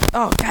to work,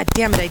 oh god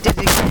damn it, I did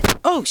it again.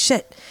 Oh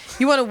shit.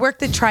 You want to work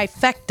the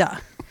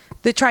trifecta.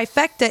 The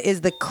trifecta is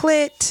the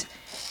clit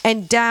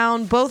and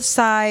down both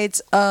sides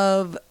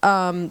of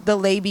the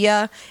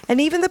labia and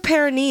even the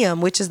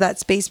perineum, which is that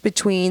space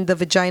between the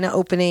vagina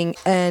opening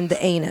and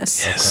the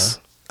anus. Yes.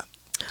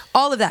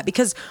 All of that,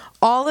 because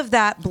all of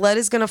that blood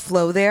is going to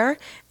flow there,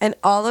 and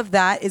all of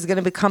that is going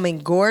to become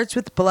engorged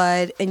with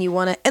blood, and you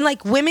want to, and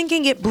like women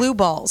can get blue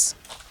balls.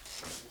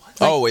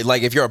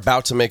 Like if you're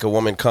about to make a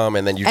woman come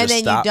and then you And just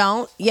then stop. you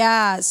don't,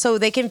 yeah. So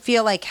they can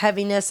feel like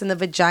heaviness in the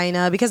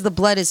vagina because the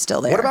blood is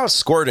still there. What about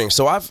squirting?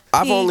 So I've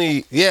Pee.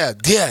 only Yeah.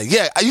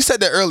 You said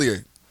that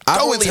earlier. I've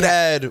Go only into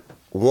that.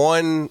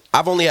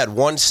 had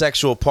one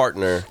sexual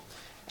partner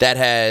that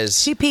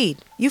has She peed.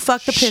 You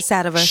fucked the piss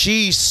out of her.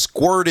 She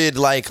squirted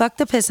like Fuck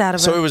the piss out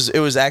of her. so it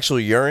was actual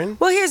urine.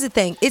 Well, here's the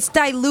thing. It's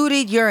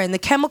diluted urine. The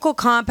chemical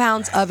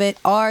compounds of it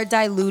are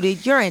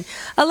diluted urine.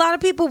 A lot of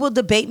people will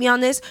debate me on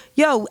this.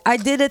 Yo, I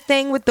did a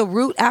thing with the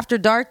Root After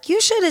Dark. You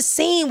should have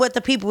seen what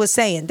the people were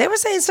saying. They were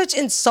saying such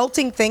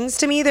insulting things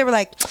to me. They were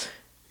like,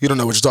 You don't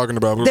know what you're talking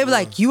about. they were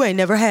like, you ain't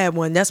never had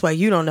one. That's why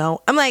you don't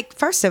know. I'm like,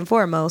 first and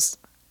foremost,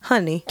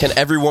 honey, Can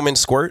every woman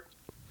squirt?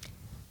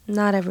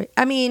 not every.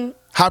 I mean,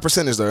 High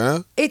percentage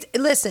though, huh?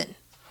 listen.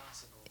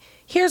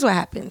 Here's what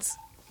happens.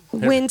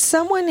 When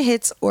someone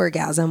hits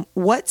orgasm,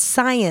 what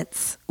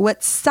science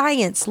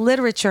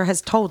literature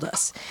has told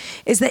us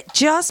is that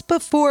just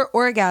before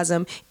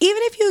orgasm,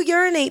 even if you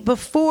urinate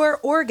before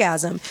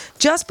orgasm,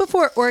 just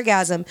before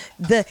orgasm,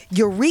 the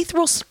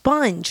urethral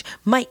sponge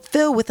might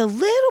fill with a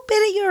little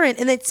bit of urine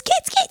and then skate.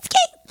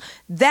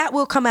 That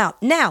will come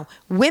out. Now,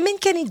 women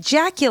can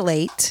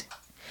ejaculate.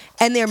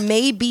 And there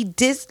may be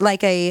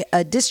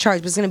a discharge,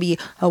 but it's going to be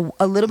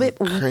a little bit.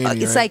 Creamy,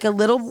 it's right? like a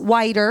little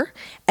whiter,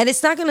 and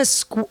it's not going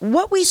to.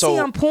 What we see So-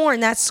 on porn,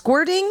 that's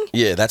squirting.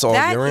 Yeah, that's all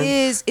That urine.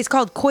 is. It's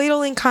called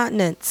coital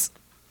incontinence.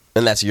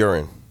 And that's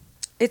urine.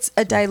 It's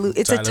a dilute.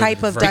 It's a Diluted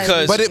type of version.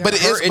 dilute. But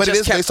it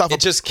is based off It of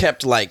just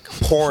kept like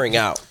pouring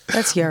out.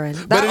 That's urine.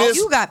 But it is-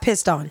 You got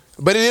pissed on.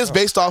 But it is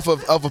based off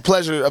of a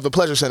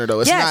pleasure center though.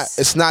 It's Yes.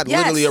 not. It's not Yes.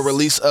 literally a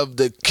release of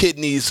the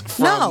kidneys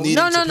from No. needing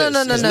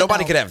to piss.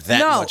 Nobody could have that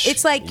much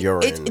it's like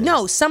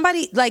urine.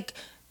 somebody like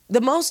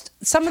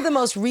some of the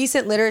most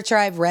recent literature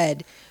I've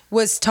read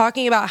was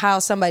talking about how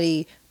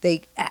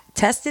they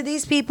tested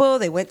these people,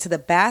 they went to the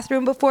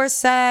bathroom before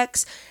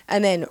sex,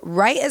 and then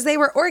right as they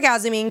were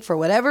orgasming, for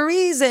whatever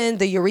reason,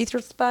 the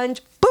urethral sponge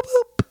boop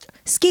boop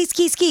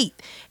skeet,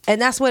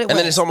 and that's what it was. And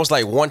then it's almost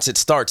like once it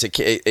starts, it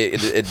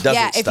doesn't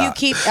yeah, if stop. you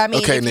keep, I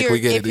mean, Okay, if Nick, you're, we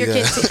get if it, you're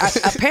yeah.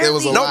 apparently It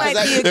was a you lot. might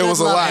be a It good was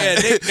a lover. lot. Yeah,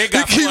 Nick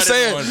got You keep flooded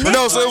saying on.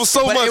 no, so it was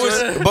so But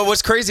much. but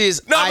what's crazy is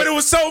but it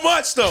was so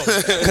much though.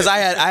 because I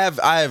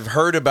have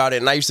heard about it,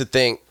 and I used to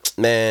think,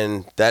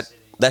 man, that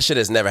shit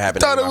has never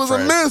happened. Thought to it my was a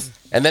friends. myth.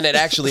 And then it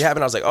actually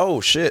happened. I was like,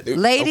 oh shit.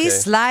 Ladies,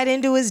 Okay. slide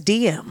into his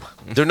DM.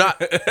 Do not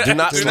slide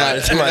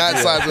into my Not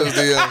DM. size of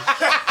the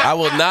I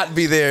will not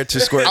be there to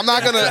squirt. I'm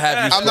not gonna. to have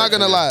you I'm not squirt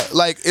gonna me. lie.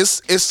 Like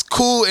it's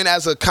cool and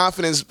as a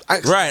confidence.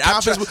 Right,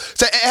 I've Confidence.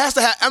 So it has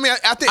to have. I mean,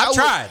 I think I would-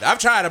 I've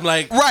tried. I'm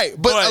like Right,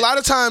 but a lot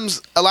of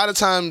times,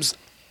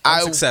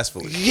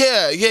 unsuccessfully.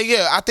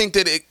 Yeah. I think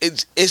that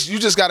it's you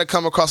just got to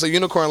come across a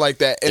unicorn like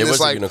that. And It it's was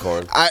a like,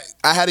 unicorn. I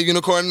had a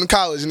unicorn in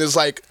college, and it's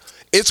like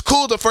it's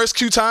cool the first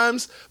few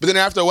times, but then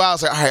after a while,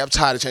 it's like, all right, I'm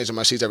tired of changing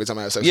my sheets every time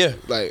I have sex. Yeah.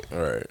 like All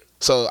right.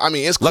 so. I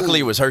mean, it's cool. Luckily,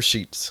 it was her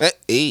sheets.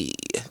 Hey.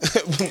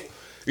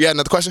 You had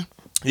another question?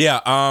 Yeah,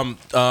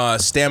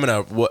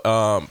 stamina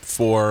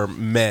for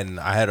men.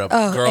 I had a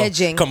girl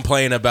edging.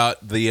 complain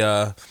about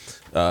the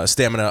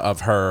stamina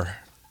of her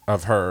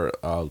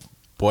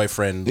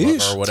boyfriend, lover,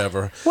 Yeesh. or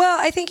whatever. Well,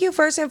 I think you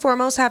first and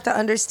foremost have to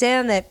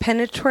understand that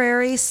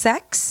penetratory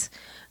sex,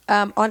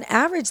 on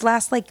average,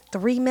 lasts like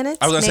 3 minutes.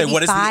 I was gonna say, maybe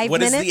what is 5 the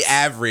minutes.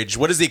 average?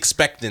 What is the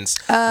expectance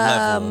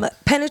level?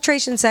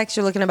 Penetration sex?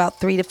 You're looking about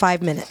 3 to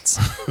 5 minutes.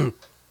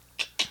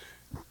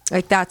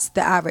 Like that's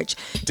the average.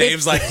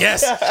 Dave's like,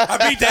 yes,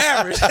 I beat the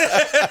average.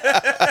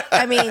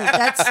 I mean,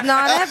 that's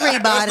not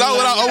everybody. That's not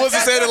what I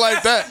wasn't saying it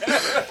like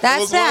that.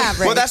 That's the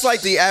average. Well, that's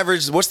like the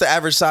average. What's the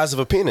average size of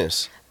a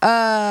penis?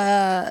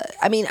 I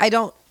mean,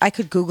 I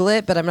could Google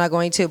it, but I'm not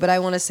going to. But I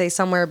want to say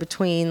somewhere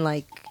between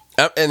like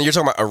And you're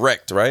talking about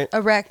erect, right?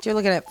 erect. You're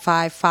looking at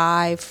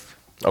 5'5"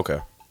 Okay.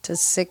 to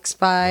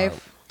 6'5".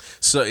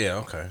 So yeah,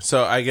 okay.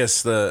 So I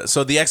guess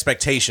the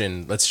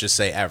expectation, let's just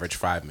say average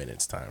 5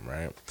 minutes time,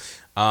 right?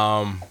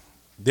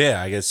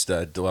 Yeah, I guess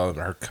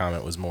her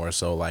comment was more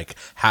so like,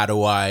 how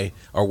do I,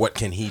 or what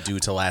can he do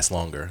to last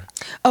longer?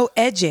 Oh,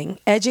 edging.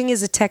 Edging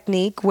is a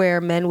technique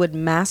where men would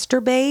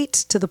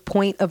masturbate to the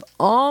point of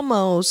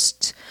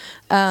almost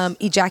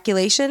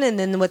ejaculation, and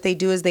then what they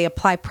do is they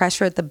apply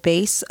pressure at the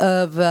base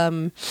of,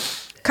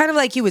 kind of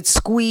like you would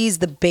squeeze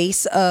the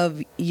base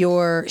of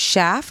your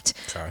shaft,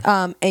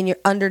 Okay. and you're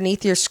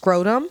underneath your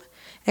scrotum,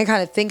 and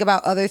kind of think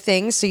about other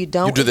things so you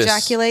don't You do this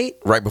ejaculate.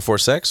 right before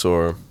sex,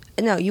 or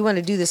No, you want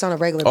to do this on a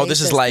regular oh, basis.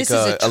 this is like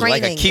a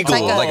training. It's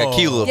Kegel, like a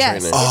Kegel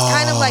Yes, training. it's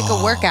kind of like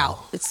a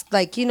workout. It's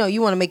like, you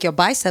want to make your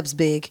biceps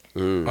big.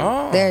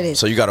 Oh. There it is.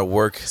 So you got to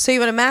work. So you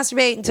want to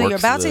masturbate until Work you're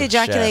about the to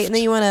ejaculate, shaft. and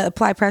then you want to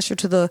apply pressure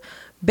to the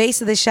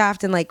base of the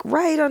shaft and like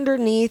right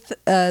underneath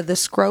the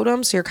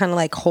scrotum. So you're kind of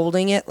like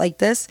holding it like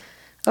this.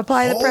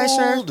 Apply the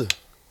pressure. Hold.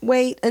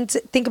 Wait and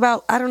think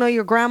about, I don't know,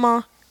 your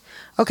grandma.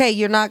 Okay,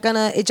 you're not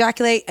gonna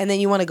ejaculate, and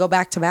then you want to go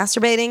back to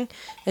masturbating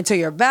until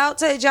you're about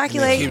to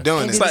ejaculate. keep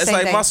doing and it. do the It's same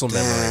like thing. muscle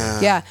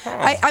memory. Yeah,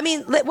 I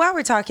mean, while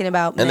we're talking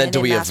about And then men do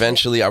we masturbate-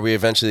 eventually? Are we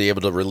eventually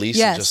able to release?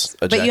 Yes, and just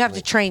but you have to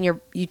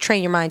ejaculate?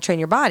 train your mind, train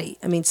your body.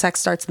 I mean, sex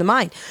starts in the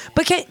mind.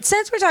 But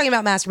since we're talking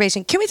about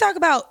masturbation, can we talk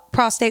about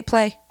prostate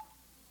play?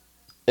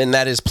 And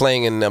that is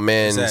playing in a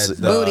man's Is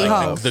that Booty like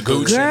hole. the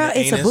gooch Girl, and the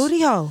it's a anus?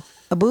 booty hole.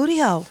 A booty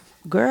hole.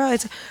 Girl,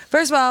 it's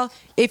first of all,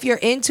 if you're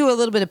into a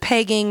little bit of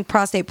pegging,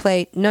 prostate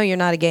play, no, you're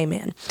not a gay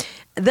man.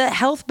 The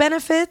health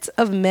benefits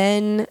of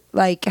men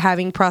like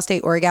having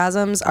prostate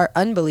orgasms are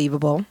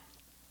unbelievable.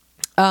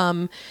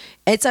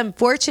 It's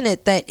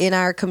unfortunate that in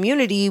our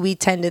community we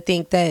tend to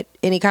think that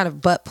any kind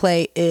of butt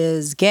play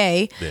is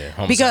gay, Yeah,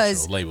 homosexual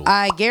because label.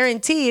 I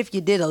guarantee if you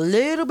did a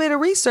little bit of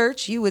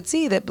research, you would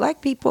see that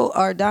black people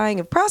are dying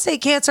of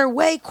prostate cancer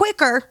way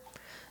quicker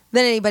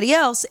than anybody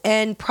else,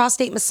 and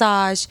prostate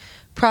massage,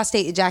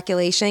 prostate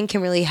ejaculation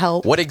can really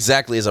help. What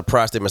exactly is a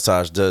prostate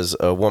massage? Does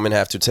a woman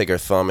have to take her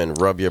thumb and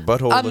rub your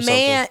butthole A or man,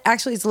 something?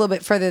 actually, it's a little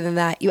bit further than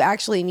that. You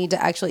actually need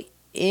to actually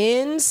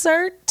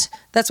insert.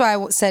 That's why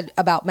I said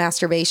about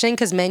masturbation,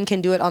 because men can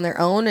do it on their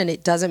own and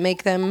it doesn't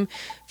make them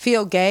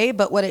feel gay.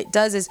 But what it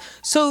does is,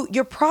 so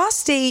your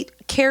prostate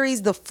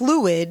carries the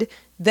fluid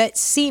that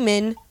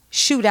semen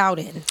shoot out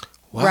in,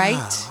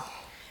 right?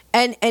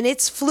 And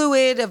it's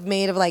fluid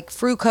made of like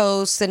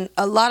fructose and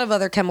a lot of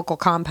other chemical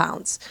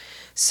compounds.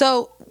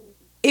 So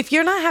if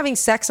you're not having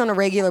sex on a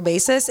regular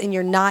basis and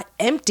you're not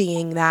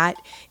emptying that,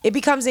 it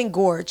becomes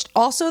engorged.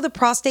 Also, the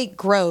prostate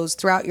grows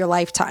throughout your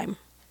lifetime,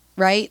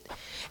 right?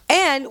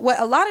 And what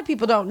a lot of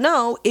people don't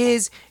know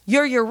is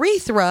your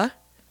urethra,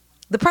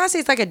 the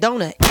prostate's like a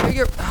donut.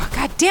 Oh,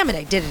 God damn it,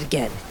 I did it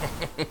again.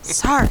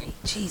 Sorry,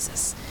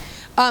 Jesus.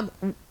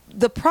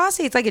 The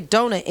prostate's like a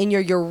donut and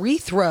your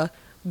urethra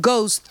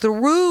goes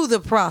through the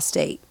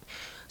prostate.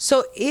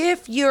 So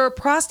if your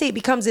prostate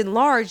becomes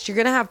enlarged, you're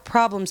going to have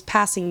problems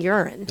passing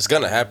urine. It's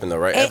gonna happen though,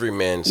 right? Every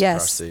man's Yes.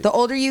 prostate. The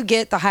older you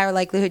get, the higher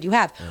likelihood you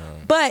have.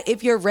 But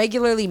if you're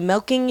regularly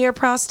milking your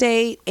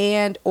prostate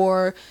and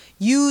or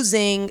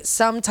using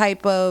some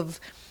type of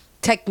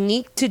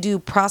technique to do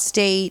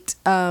prostate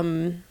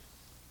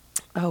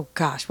oh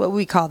gosh, what would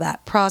we call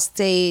that?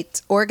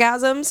 Prostate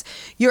orgasms,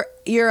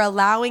 you're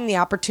allowing the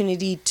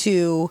opportunity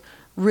to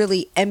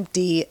really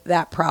empty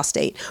that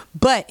prostate.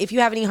 But if you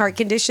have any heart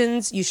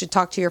conditions, you should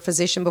talk to your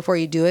physician before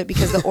you do it,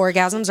 because the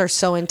orgasms are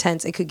so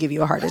intense it could give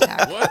you a heart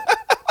attack.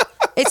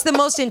 It's the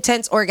most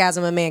intense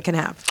orgasm a man can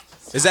have.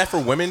 Is that for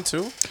women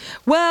too?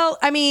 Well,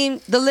 I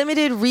mean, there's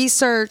limited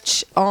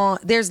research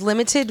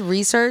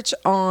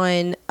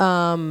on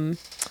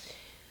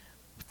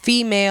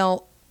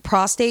female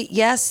prostate.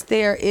 Yes,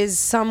 there is,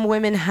 some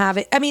women have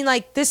it. I mean,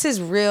 like, this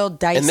is real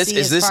dicey. And this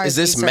is this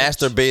research.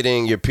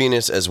 masturbating your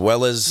penis as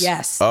well as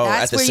Yes, oh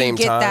that's at the where same you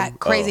get time? that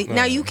crazy. Oh.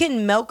 Now you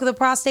can milk the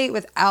prostate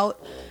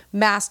without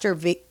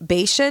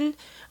masturbation,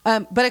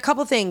 but a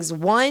couple things.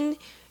 One,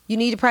 you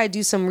need to probably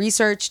do some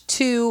research.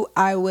 Two,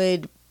 I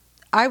would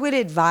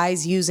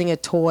advise using a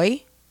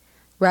toy,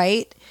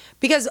 right?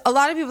 Because a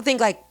lot of people think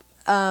like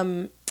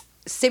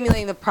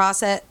stimulating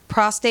the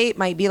prostate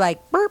might be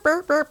like burp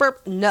burp burp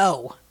burp.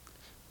 No,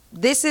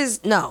 this is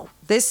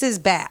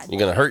bad. You're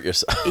gonna hurt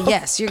yourself.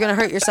 Yes, you're gonna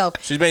hurt yourself.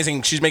 She's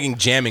making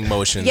jamming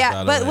motions. Yeah, by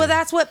the but way. well,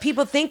 that's what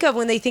people think of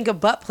when they think of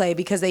butt play,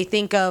 because they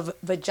think of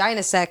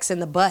vagina sex in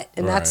the butt,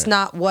 and that's Right.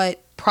 not what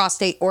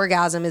prostate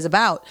orgasm is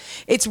about.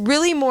 It's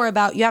really more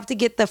about, you have to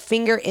get the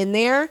finger in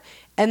there,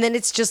 and then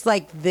it's just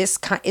like this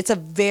kind. It's a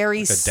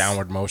very the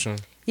downward motion.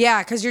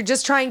 Yeah, because you're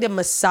just trying to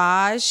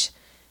massage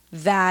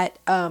that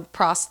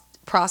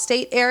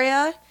prostate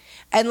area,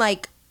 and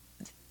like,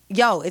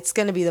 yo, it's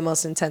gonna be the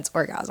most intense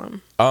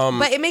orgasm.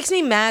 But it makes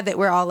me mad that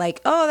we're all like,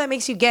 "Oh, that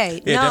makes you gay." Yeah,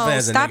 it definitely No,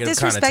 has a stop negative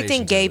connotation disrespecting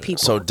to gay it.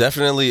 people. So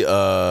definitely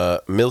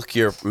milk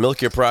your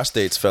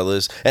prostates,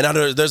 fellas. And I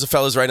know there's a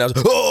fellas right now.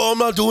 Oh, I'm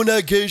not doing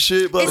that gay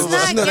shit. Blah, It's blah, blah.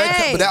 not No,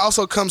 gay. but that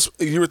also comes.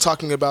 You were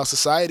talking about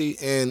society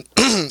and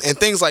and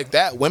things like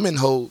that. Women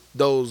hold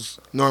those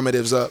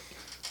normatives up,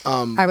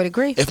 I would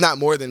agree. if not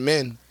more than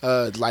men.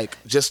 Like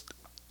just,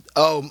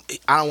 oh,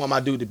 I don't want my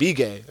dude to be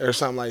gay or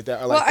something like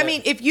that. Or like Well, I that.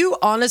 mean, if you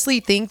honestly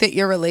think that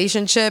your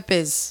relationship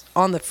is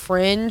on the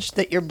fringe,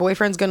 that your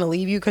boyfriend's going to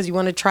leave you because you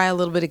want to try a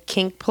little bit of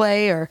kink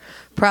play or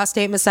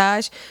prostate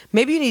massage,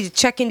 maybe you need to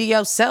check into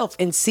yourself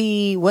and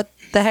see what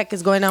the heck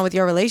is going on with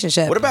your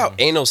relationship. What about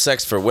anal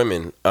sex for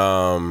women?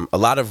 A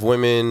lot of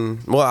women,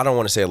 well, I don't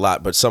want to say a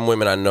lot, but some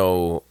women I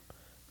know,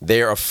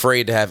 they're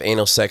afraid to have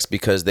anal sex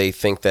because they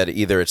think that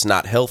either it's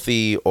not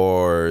healthy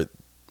or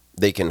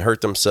they can hurt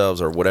themselves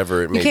or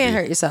whatever it may You be. can't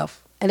hurt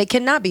yourself. And it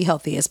cannot be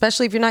healthy,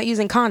 especially if you're not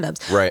using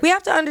condoms. Right. We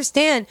have to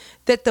understand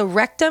that the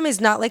rectum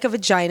is not like a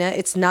vagina.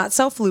 It's not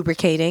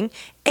self-lubricating.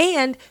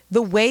 And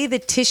the way the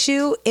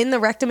tissue in the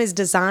rectum is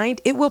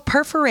designed, it will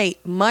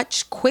perforate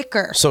much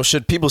quicker. So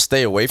should people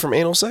stay away from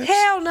anal sex?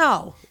 Hell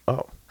no.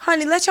 Oh.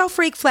 Honey, let your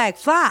freak flag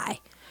fly.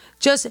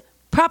 Just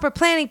proper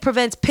planning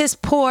prevents piss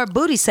poor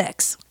booty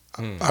sex.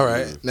 All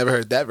right, never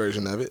heard that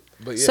version of it.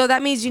 But yeah. So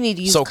that means you need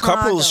to use So condoms.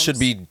 couples should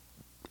be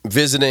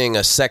visiting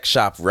a sex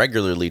shop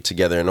regularly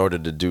together in order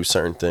to do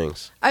certain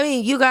things. I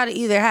mean, you got to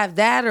either have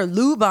that or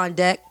lube on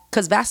deck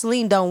because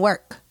Vaseline don't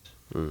work.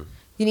 You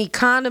need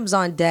condoms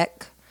on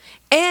deck.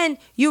 And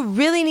you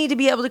really need to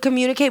be able to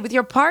communicate with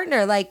your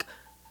partner. Like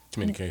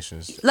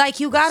Communications.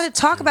 you got to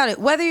talk about it.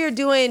 Whether you're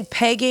doing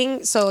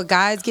pegging, so a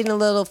guy's getting a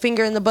little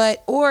finger in the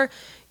butt, or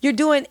you're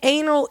doing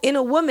anal in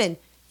a woman.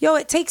 Yo,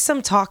 it takes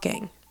some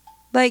talking.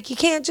 Like, you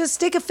can't just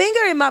stick a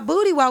finger in my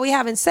booty while we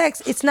having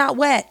sex. It's not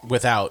wet.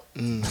 Without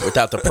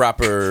Without the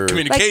proper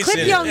communication. Like,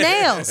 clip your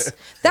nails.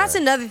 That's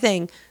another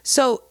thing.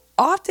 So,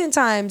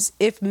 oftentimes,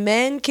 if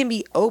men can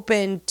be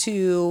open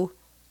to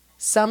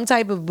some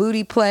type of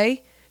booty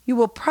play, you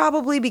will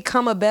probably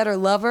become a better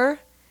lover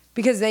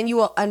because then you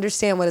will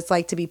understand what it's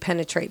like to be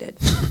penetrated.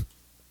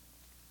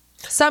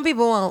 Some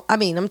people won't. I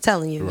mean, I'm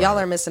telling you, y'all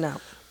are missing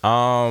out.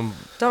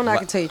 Don't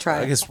knock until you try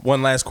I it. guess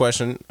one last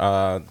question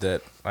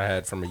that I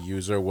had from a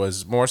user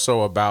was more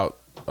so about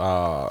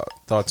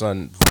thoughts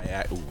on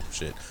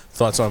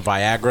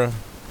Viagra.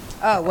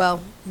 Oh,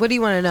 well, what do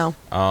you want to know?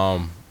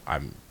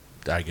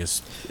 I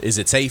guess, is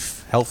it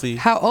safe, healthy?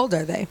 How old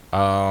are they?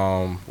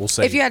 We'll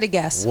say, If you had to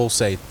guess. we'll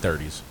say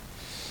 30s.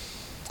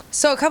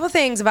 So a couple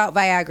things about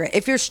Viagra.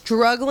 If you're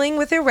struggling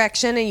with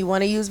erection and you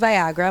want to use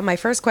Viagra, my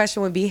first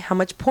question would be, how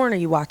much porn are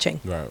you watching?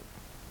 Right.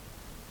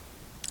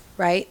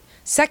 Right?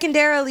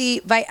 Secondarily,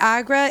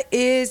 Viagra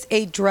is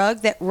a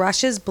drug that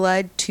rushes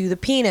blood to the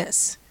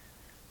penis.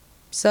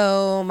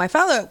 So my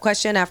follow-up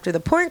question after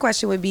the porn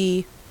question would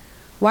be,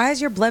 why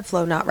is your blood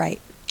flow not right?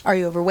 Are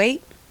you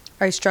overweight?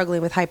 Are you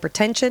struggling with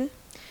hypertension?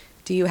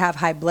 Do you have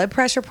high blood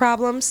pressure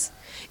problems?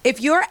 If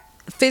you're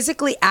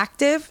physically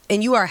active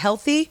and you are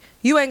healthy,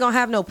 you ain't gonna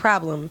have no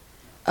problem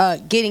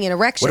getting an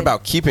erection. What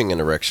about keeping an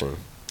erection?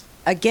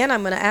 Again,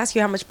 I'm gonna ask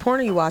you, how much porn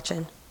are you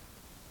watching?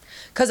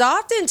 Because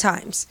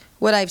oftentimes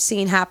what I've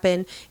seen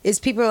happen is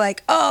people are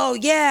like, oh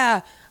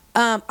yeah,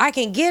 I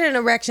can get an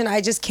erection,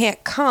 I just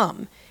can't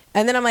come.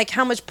 And then I'm like,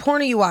 how much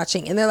porn are you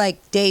watching? And they're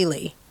like,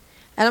 daily.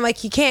 And I'm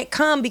like, you can't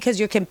come because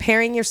you're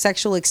comparing your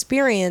sexual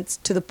experience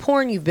to the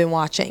porn you've been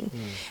watching.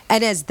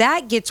 And as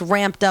that gets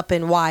ramped up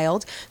and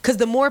wild, because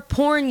the more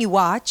porn you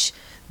watch,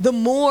 the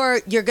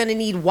more you're going to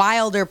need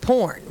wilder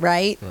porn,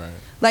 right?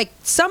 Like,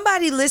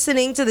 somebody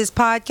listening to this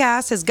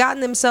podcast has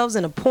gotten themselves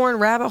in a porn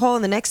rabbit hole,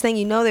 and the next thing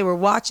you know, they were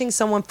watching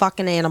someone fuck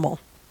an animal.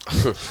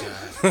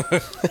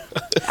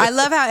 I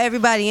love how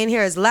everybody in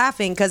here is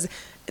laughing because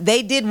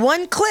they did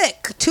one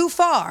click too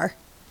far.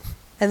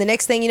 And the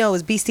next thing you know, it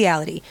was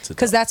bestiality.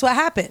 Because that's what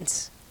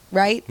happens,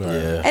 right?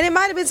 Yeah. And it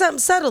might have been something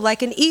subtle,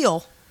 like an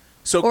eel.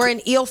 Or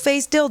an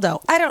eel-faced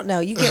dildo. I don't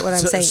know. You get what I'm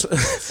saying.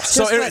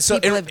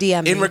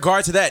 In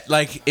regard to that,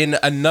 like in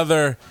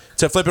another,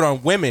 to flip it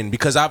on women,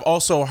 because I've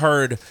also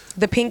heard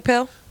the pink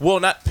pill. Well,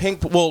 not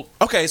pink. Well,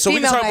 okay, so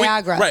female we can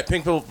talk Viagra. Right,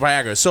 pink pill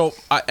Viagra. So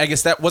I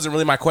guess that wasn't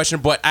really my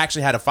question, but I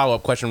actually had a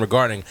follow-up question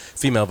regarding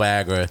female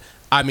Viagra.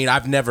 I mean,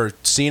 I've never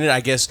seen it,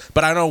 I guess,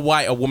 but I don't know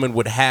why a woman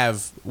would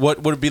have.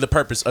 What would be the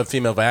purpose of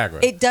female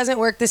Viagra? It doesn't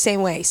work the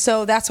same way.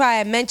 So that's why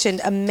I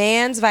mentioned a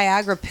man's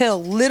Viagra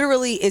pill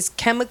literally is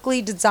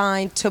chemically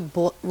designed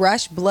to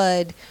rush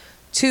blood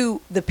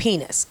to the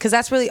penis, because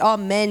that's really all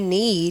men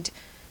need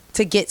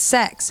to get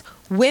sex.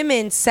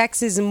 Women's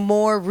sex is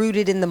more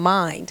rooted in the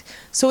mind.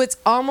 So it's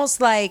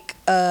almost like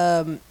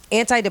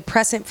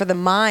antidepressant for the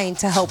mind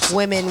to help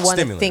women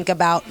want to think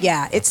about.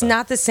 Yeah, it's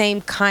not the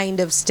same kind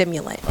of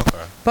stimulant.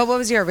 Okay. But what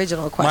was your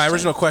original question? My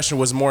original question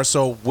was more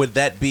so, would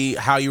that be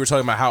how you were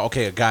talking about how,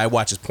 okay, a guy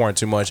watches porn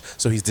too much,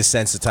 so he's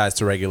desensitized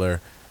to regular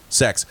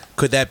sex.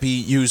 Could that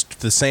be used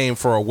the same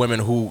for a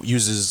woman who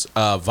uses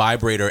a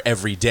vibrator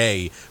every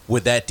day?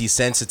 Would that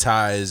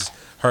desensitize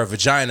her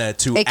vagina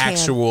to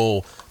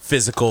actual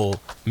physical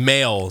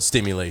male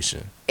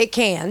stimulation? It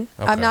can.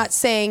 Okay. I'm not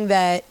saying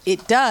that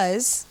it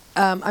does.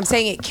 I'm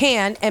saying it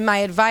can. And my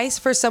advice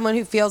for someone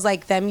who feels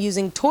like them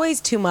using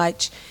toys too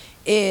much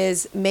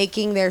is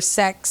making their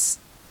sex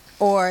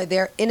or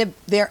their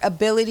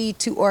ability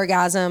to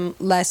orgasm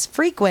less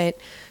frequent.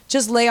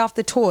 Just lay off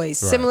the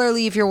toys. Right.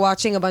 Similarly, if you're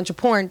watching a bunch of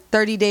porn,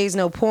 30 days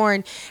no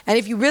porn. And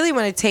if you really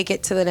want to take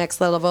it to the next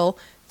level,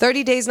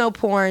 30 days no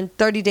porn,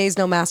 30 days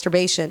no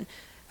masturbation.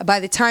 By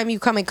the time you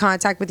come in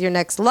contact with your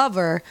next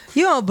lover,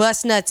 you don't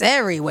bust nuts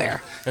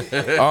everywhere.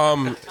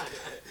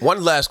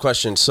 One last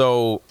question.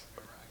 So,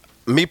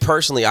 me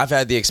personally, I've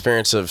had the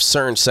experience of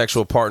certain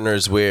sexual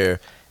partners where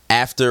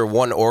after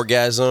one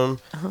orgasm,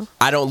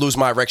 I don't lose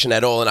my erection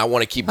at all and I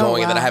want to keep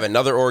going, and then I have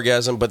another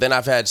orgasm. But then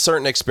I've had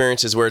certain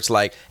experiences where it's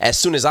like, as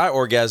soon as I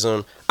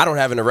orgasm, I don't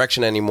have an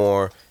erection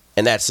anymore,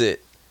 and that's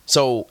it.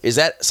 So is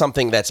that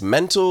something that's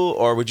mental,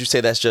 or would you say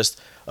that's just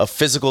a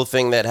physical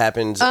thing that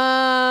happens?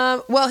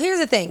 Well, here's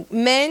the thing.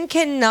 Men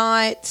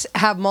cannot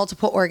have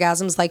multiple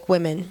orgasms like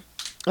women.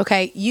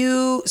 Okay,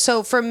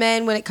 so for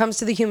men, when it comes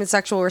to the human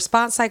sexual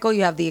response cycle,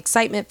 you have the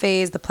excitement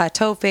phase, the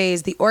plateau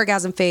phase, the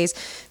orgasm phase,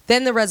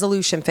 then the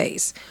resolution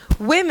phase.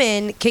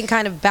 Women can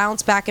kind of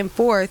bounce back and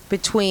forth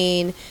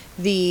between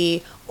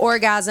the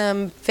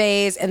orgasm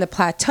phase and the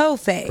plateau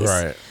phase.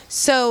 Right.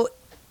 So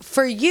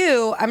for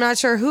you, I'm not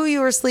sure who you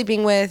were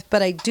sleeping with,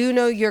 but I do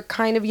know you're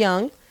kind of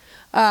young.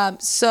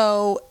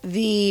 So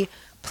the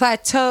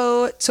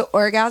plateau to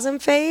orgasm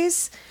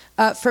phase,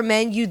 for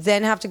men, you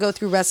then have to go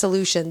through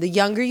resolution. The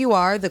younger you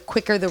are, the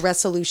quicker the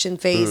resolution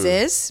phase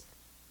is.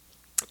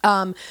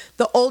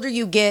 The older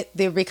you get,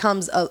 there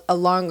becomes a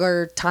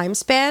longer time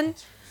span.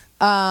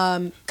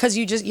 Because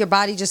your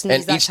body just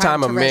needs And that each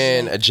time time a to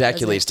man resonate.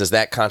 ejaculates, does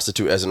that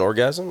constitute as an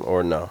orgasm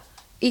or no?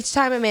 Each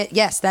time a man,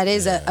 yes, that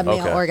is a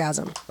male Okay.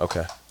 orgasm.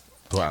 Okay.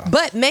 Wow.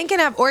 But men can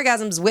have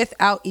orgasms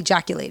without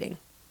ejaculating.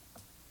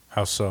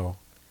 How so?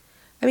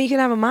 I mean, you can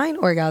have a mind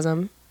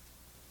orgasm.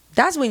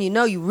 That's when you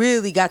know you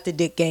really got the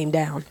dick game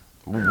down.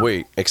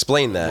 Wait,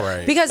 explain that.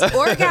 Right. Because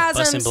orgasms,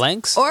 Busting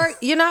blanks? or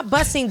you're not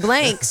busting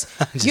blanks.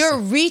 You're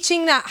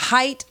reaching that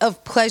height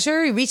of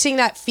pleasure, you're reaching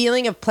that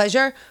feeling of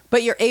pleasure,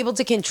 but you're able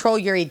to control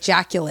your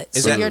ejaculate.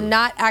 Is So that- you're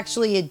not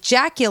actually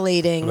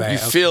ejaculating, Right. You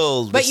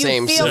feel the but you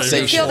same feel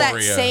sensation. that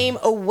Euphoria. same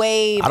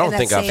wave. I don't and that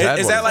think I've same- had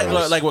Is one that of like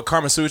those. like what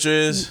Kama Sutra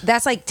is?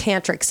 That's like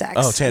tantric sex.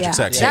 Oh, tantric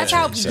sex, yeah. That's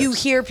how Tantric you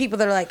sex. hear people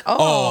that are like,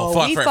 Oh,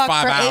 fuck we for fucked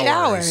 5 for 8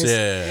 hours.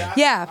 Yeah.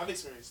 Yeah, I've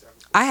experienced that.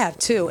 I have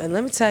too. And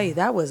let me tell you,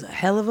 that was a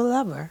hell of a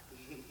lover.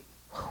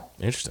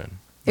 Interesting.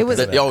 It was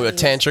A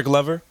tantric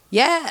lover?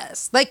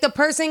 Yes. Like the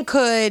person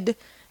could,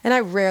 and I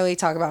rarely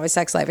talk about my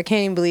sex life. I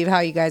can't even believe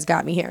how you guys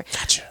got me here.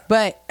 Gotcha.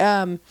 But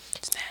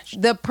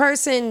the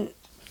person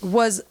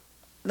was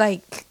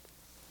like,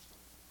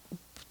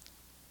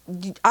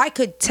 I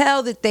could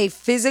tell that they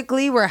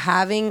physically were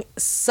having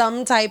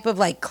some type of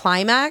like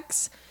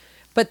climax,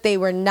 but they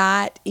were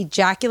not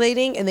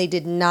ejaculating and they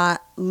did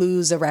not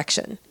lose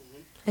erection.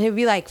 And it'd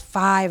be like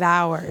 5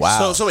 hours.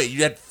 Wow. So wait,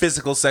 you had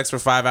physical sex for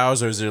 5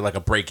 hours, or is there like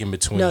a break in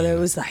between? No, there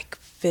was like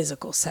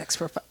physical sex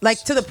for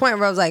like to the point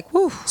where I was like,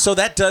 whew. So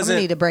that doesn't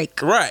need a break.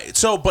 right?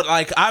 So, but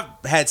like I've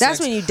had That's sex,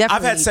 when you definitely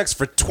I've had need- sex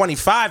for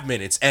 25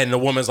 minutes, and the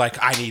woman's like,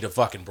 "I need a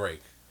fucking break,"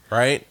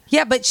 right?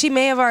 Yeah, but she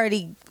may have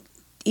already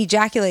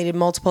ejaculated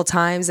multiple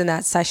times in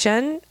that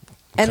session.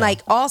 And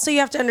like also you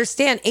have to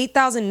understand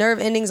 8,000 nerve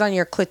endings on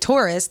your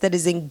clitoris that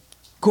is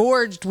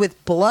engorged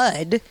with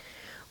blood.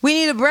 We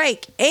need a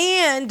break.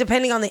 And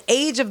depending on the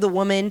age of the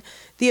woman,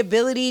 the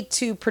ability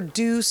to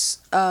produce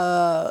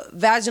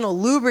vaginal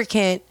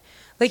lubricant.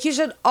 Like you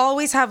should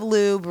always have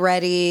lube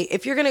ready.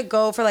 If you're going to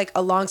go for like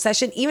a long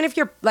session, even if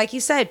you're, like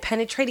you said,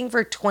 penetrating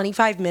for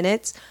 25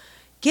 minutes,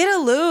 get a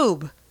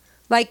lube.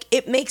 Like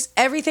it makes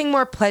everything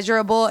more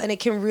pleasurable and it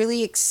can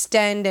really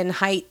extend and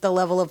height the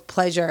level of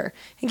pleasure.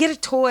 And get a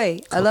toy.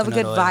 I love a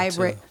good Coconut oil,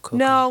 vibrate. too.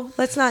 Coconut. No,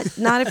 let's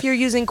not if you're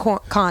using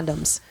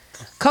condoms.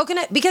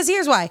 Coconut, because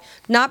here's why.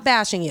 Not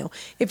bashing you.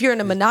 If you're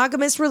in a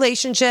monogamous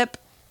relationship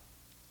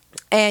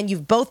and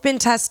you've both been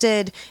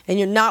tested and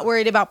you're not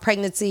worried about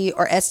pregnancy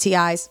or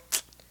STIs,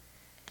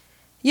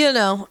 you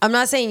know, I'm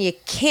not saying you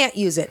can't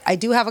use it. I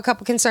do have a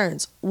couple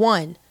concerns.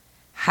 One,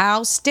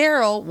 how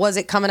sterile was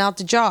it coming out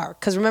the jar?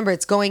 Because remember,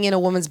 it's going in a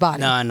woman's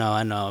body. No, I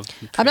know.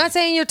 I'm not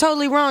saying you're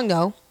totally wrong,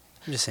 though.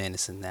 I'm just saying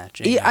it's a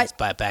natural. Yeah, It's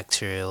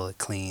bacterial. It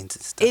cleans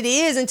and stuff. It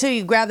is until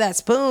you grab that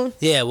spoon.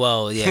 Yeah,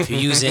 well, yeah. If you're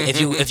using,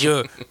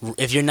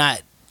 if you're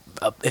not,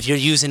 if you're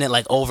using it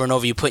like over and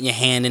over, you're putting your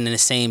hand in the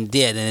same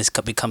then it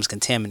becomes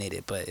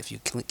contaminated. But if you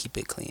keep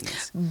it clean,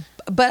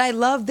 But I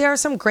love, there are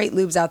some great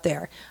lubes out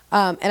there.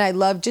 And I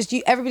love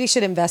everybody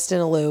should invest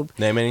in a lube.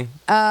 Name any?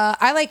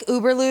 I like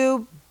Uber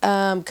Lube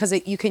because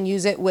you can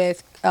use it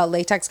with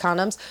latex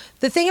condoms.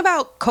 The thing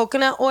about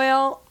coconut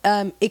oil,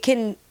 it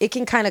can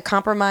kind of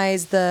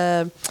compromise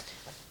the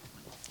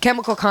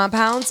chemical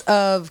compounds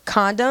of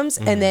condoms,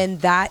 and then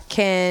that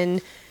can,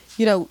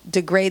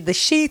 degrade the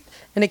sheath,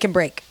 and it can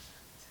break.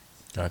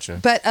 Gotcha.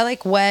 But I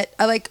like wet.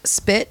 I like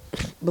spit.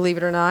 Believe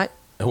it or not.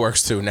 It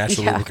works too.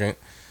 Natural Yeah. lubricant.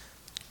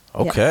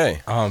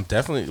 Okay.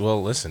 Definitely.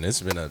 Well, listen,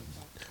 it's been a.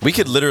 We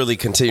could literally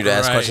continue to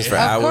ask Right. questions for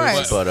Of hours,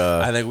 course. but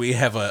I think we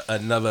have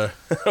another.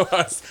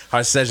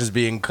 Our session's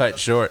being cut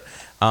short.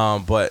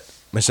 But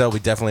Michelle, we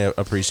definitely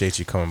appreciate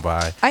you coming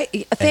by.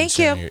 Thank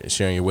you.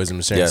 Sharing your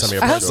wisdom, sharing Yes. some of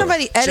your I hope personal-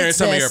 somebody edits sharing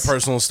some of your this.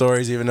 personal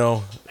stories, even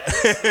though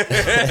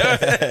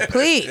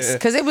Please,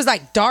 because it was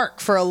like dark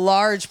for a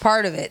large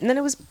part of it, and then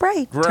it was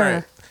bright.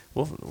 right.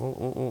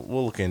 We'll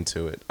look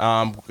into it.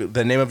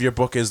 The name of your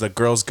book is The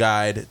Girl's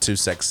Guide to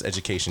Sex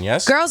Education.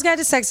 Yes. Girls Guide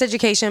to Sex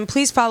Education.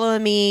 Please follow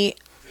me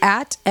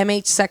at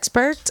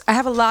MHSexpert. I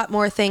have a lot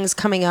more things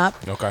coming up.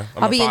 Okay.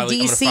 I'll be in I'm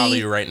gonna DC. follow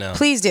you right now.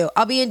 Please do.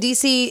 I'll be in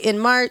DC in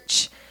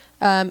March.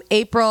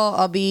 April,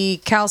 I'll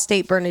be Cal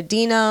State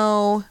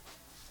Bernardino.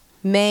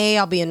 May,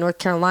 I'll be in North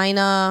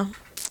Carolina.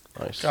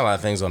 Got a lot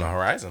of things on the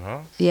horizon, huh?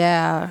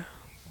 Yeah.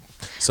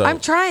 So I'm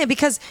trying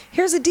because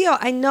here's the deal.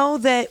 I know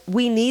that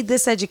we need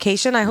this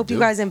education. I hope you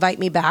guys invite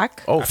me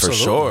back. oh, for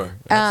sure.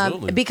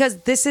 Absolutely. Because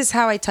this is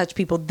how I touch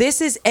people. This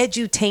is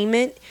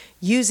edutainment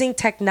using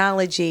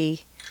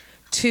technology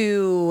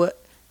to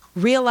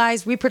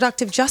realize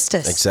reproductive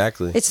justice.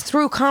 Exactly. It's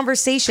through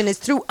conversation. It's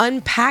through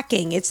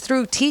unpacking. It's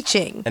through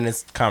teaching. And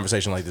it's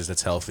conversation like this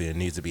that's healthy and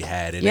needs to be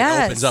had, and Yes.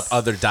 it opens up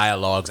other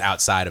dialogues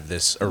outside of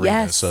this arena.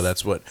 Yes. So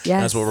that's what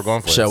Yes. we're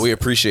going for. Michelle, we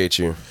appreciate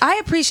you. I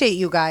appreciate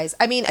you guys.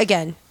 I mean,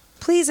 again,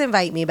 please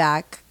invite me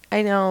back.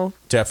 I know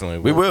Definitely.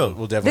 We will.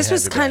 We'll definitely. this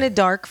was kind of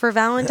dark for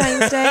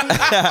Valentine's Day.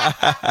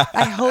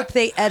 I hope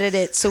they edit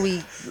it so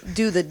we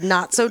do the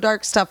not so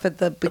dark stuff at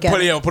the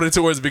beginning. Put it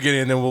towards the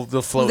beginning, and then we'll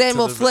float. Then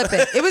we'll flip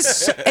it. It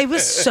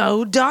was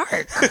so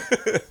dark.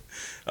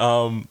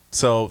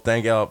 So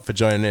thank y'all for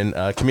joining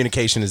in.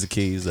 Communication is the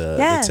key. Is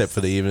the tip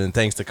for the evening.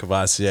 Thanks to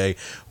Cavassier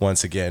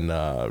once again.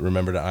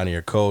 Remember to honor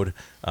your code.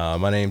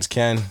 My name's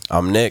Ken.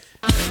 I'm Nick.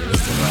 And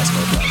this is the Last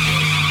Code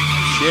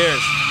Podcast.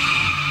 Cheers.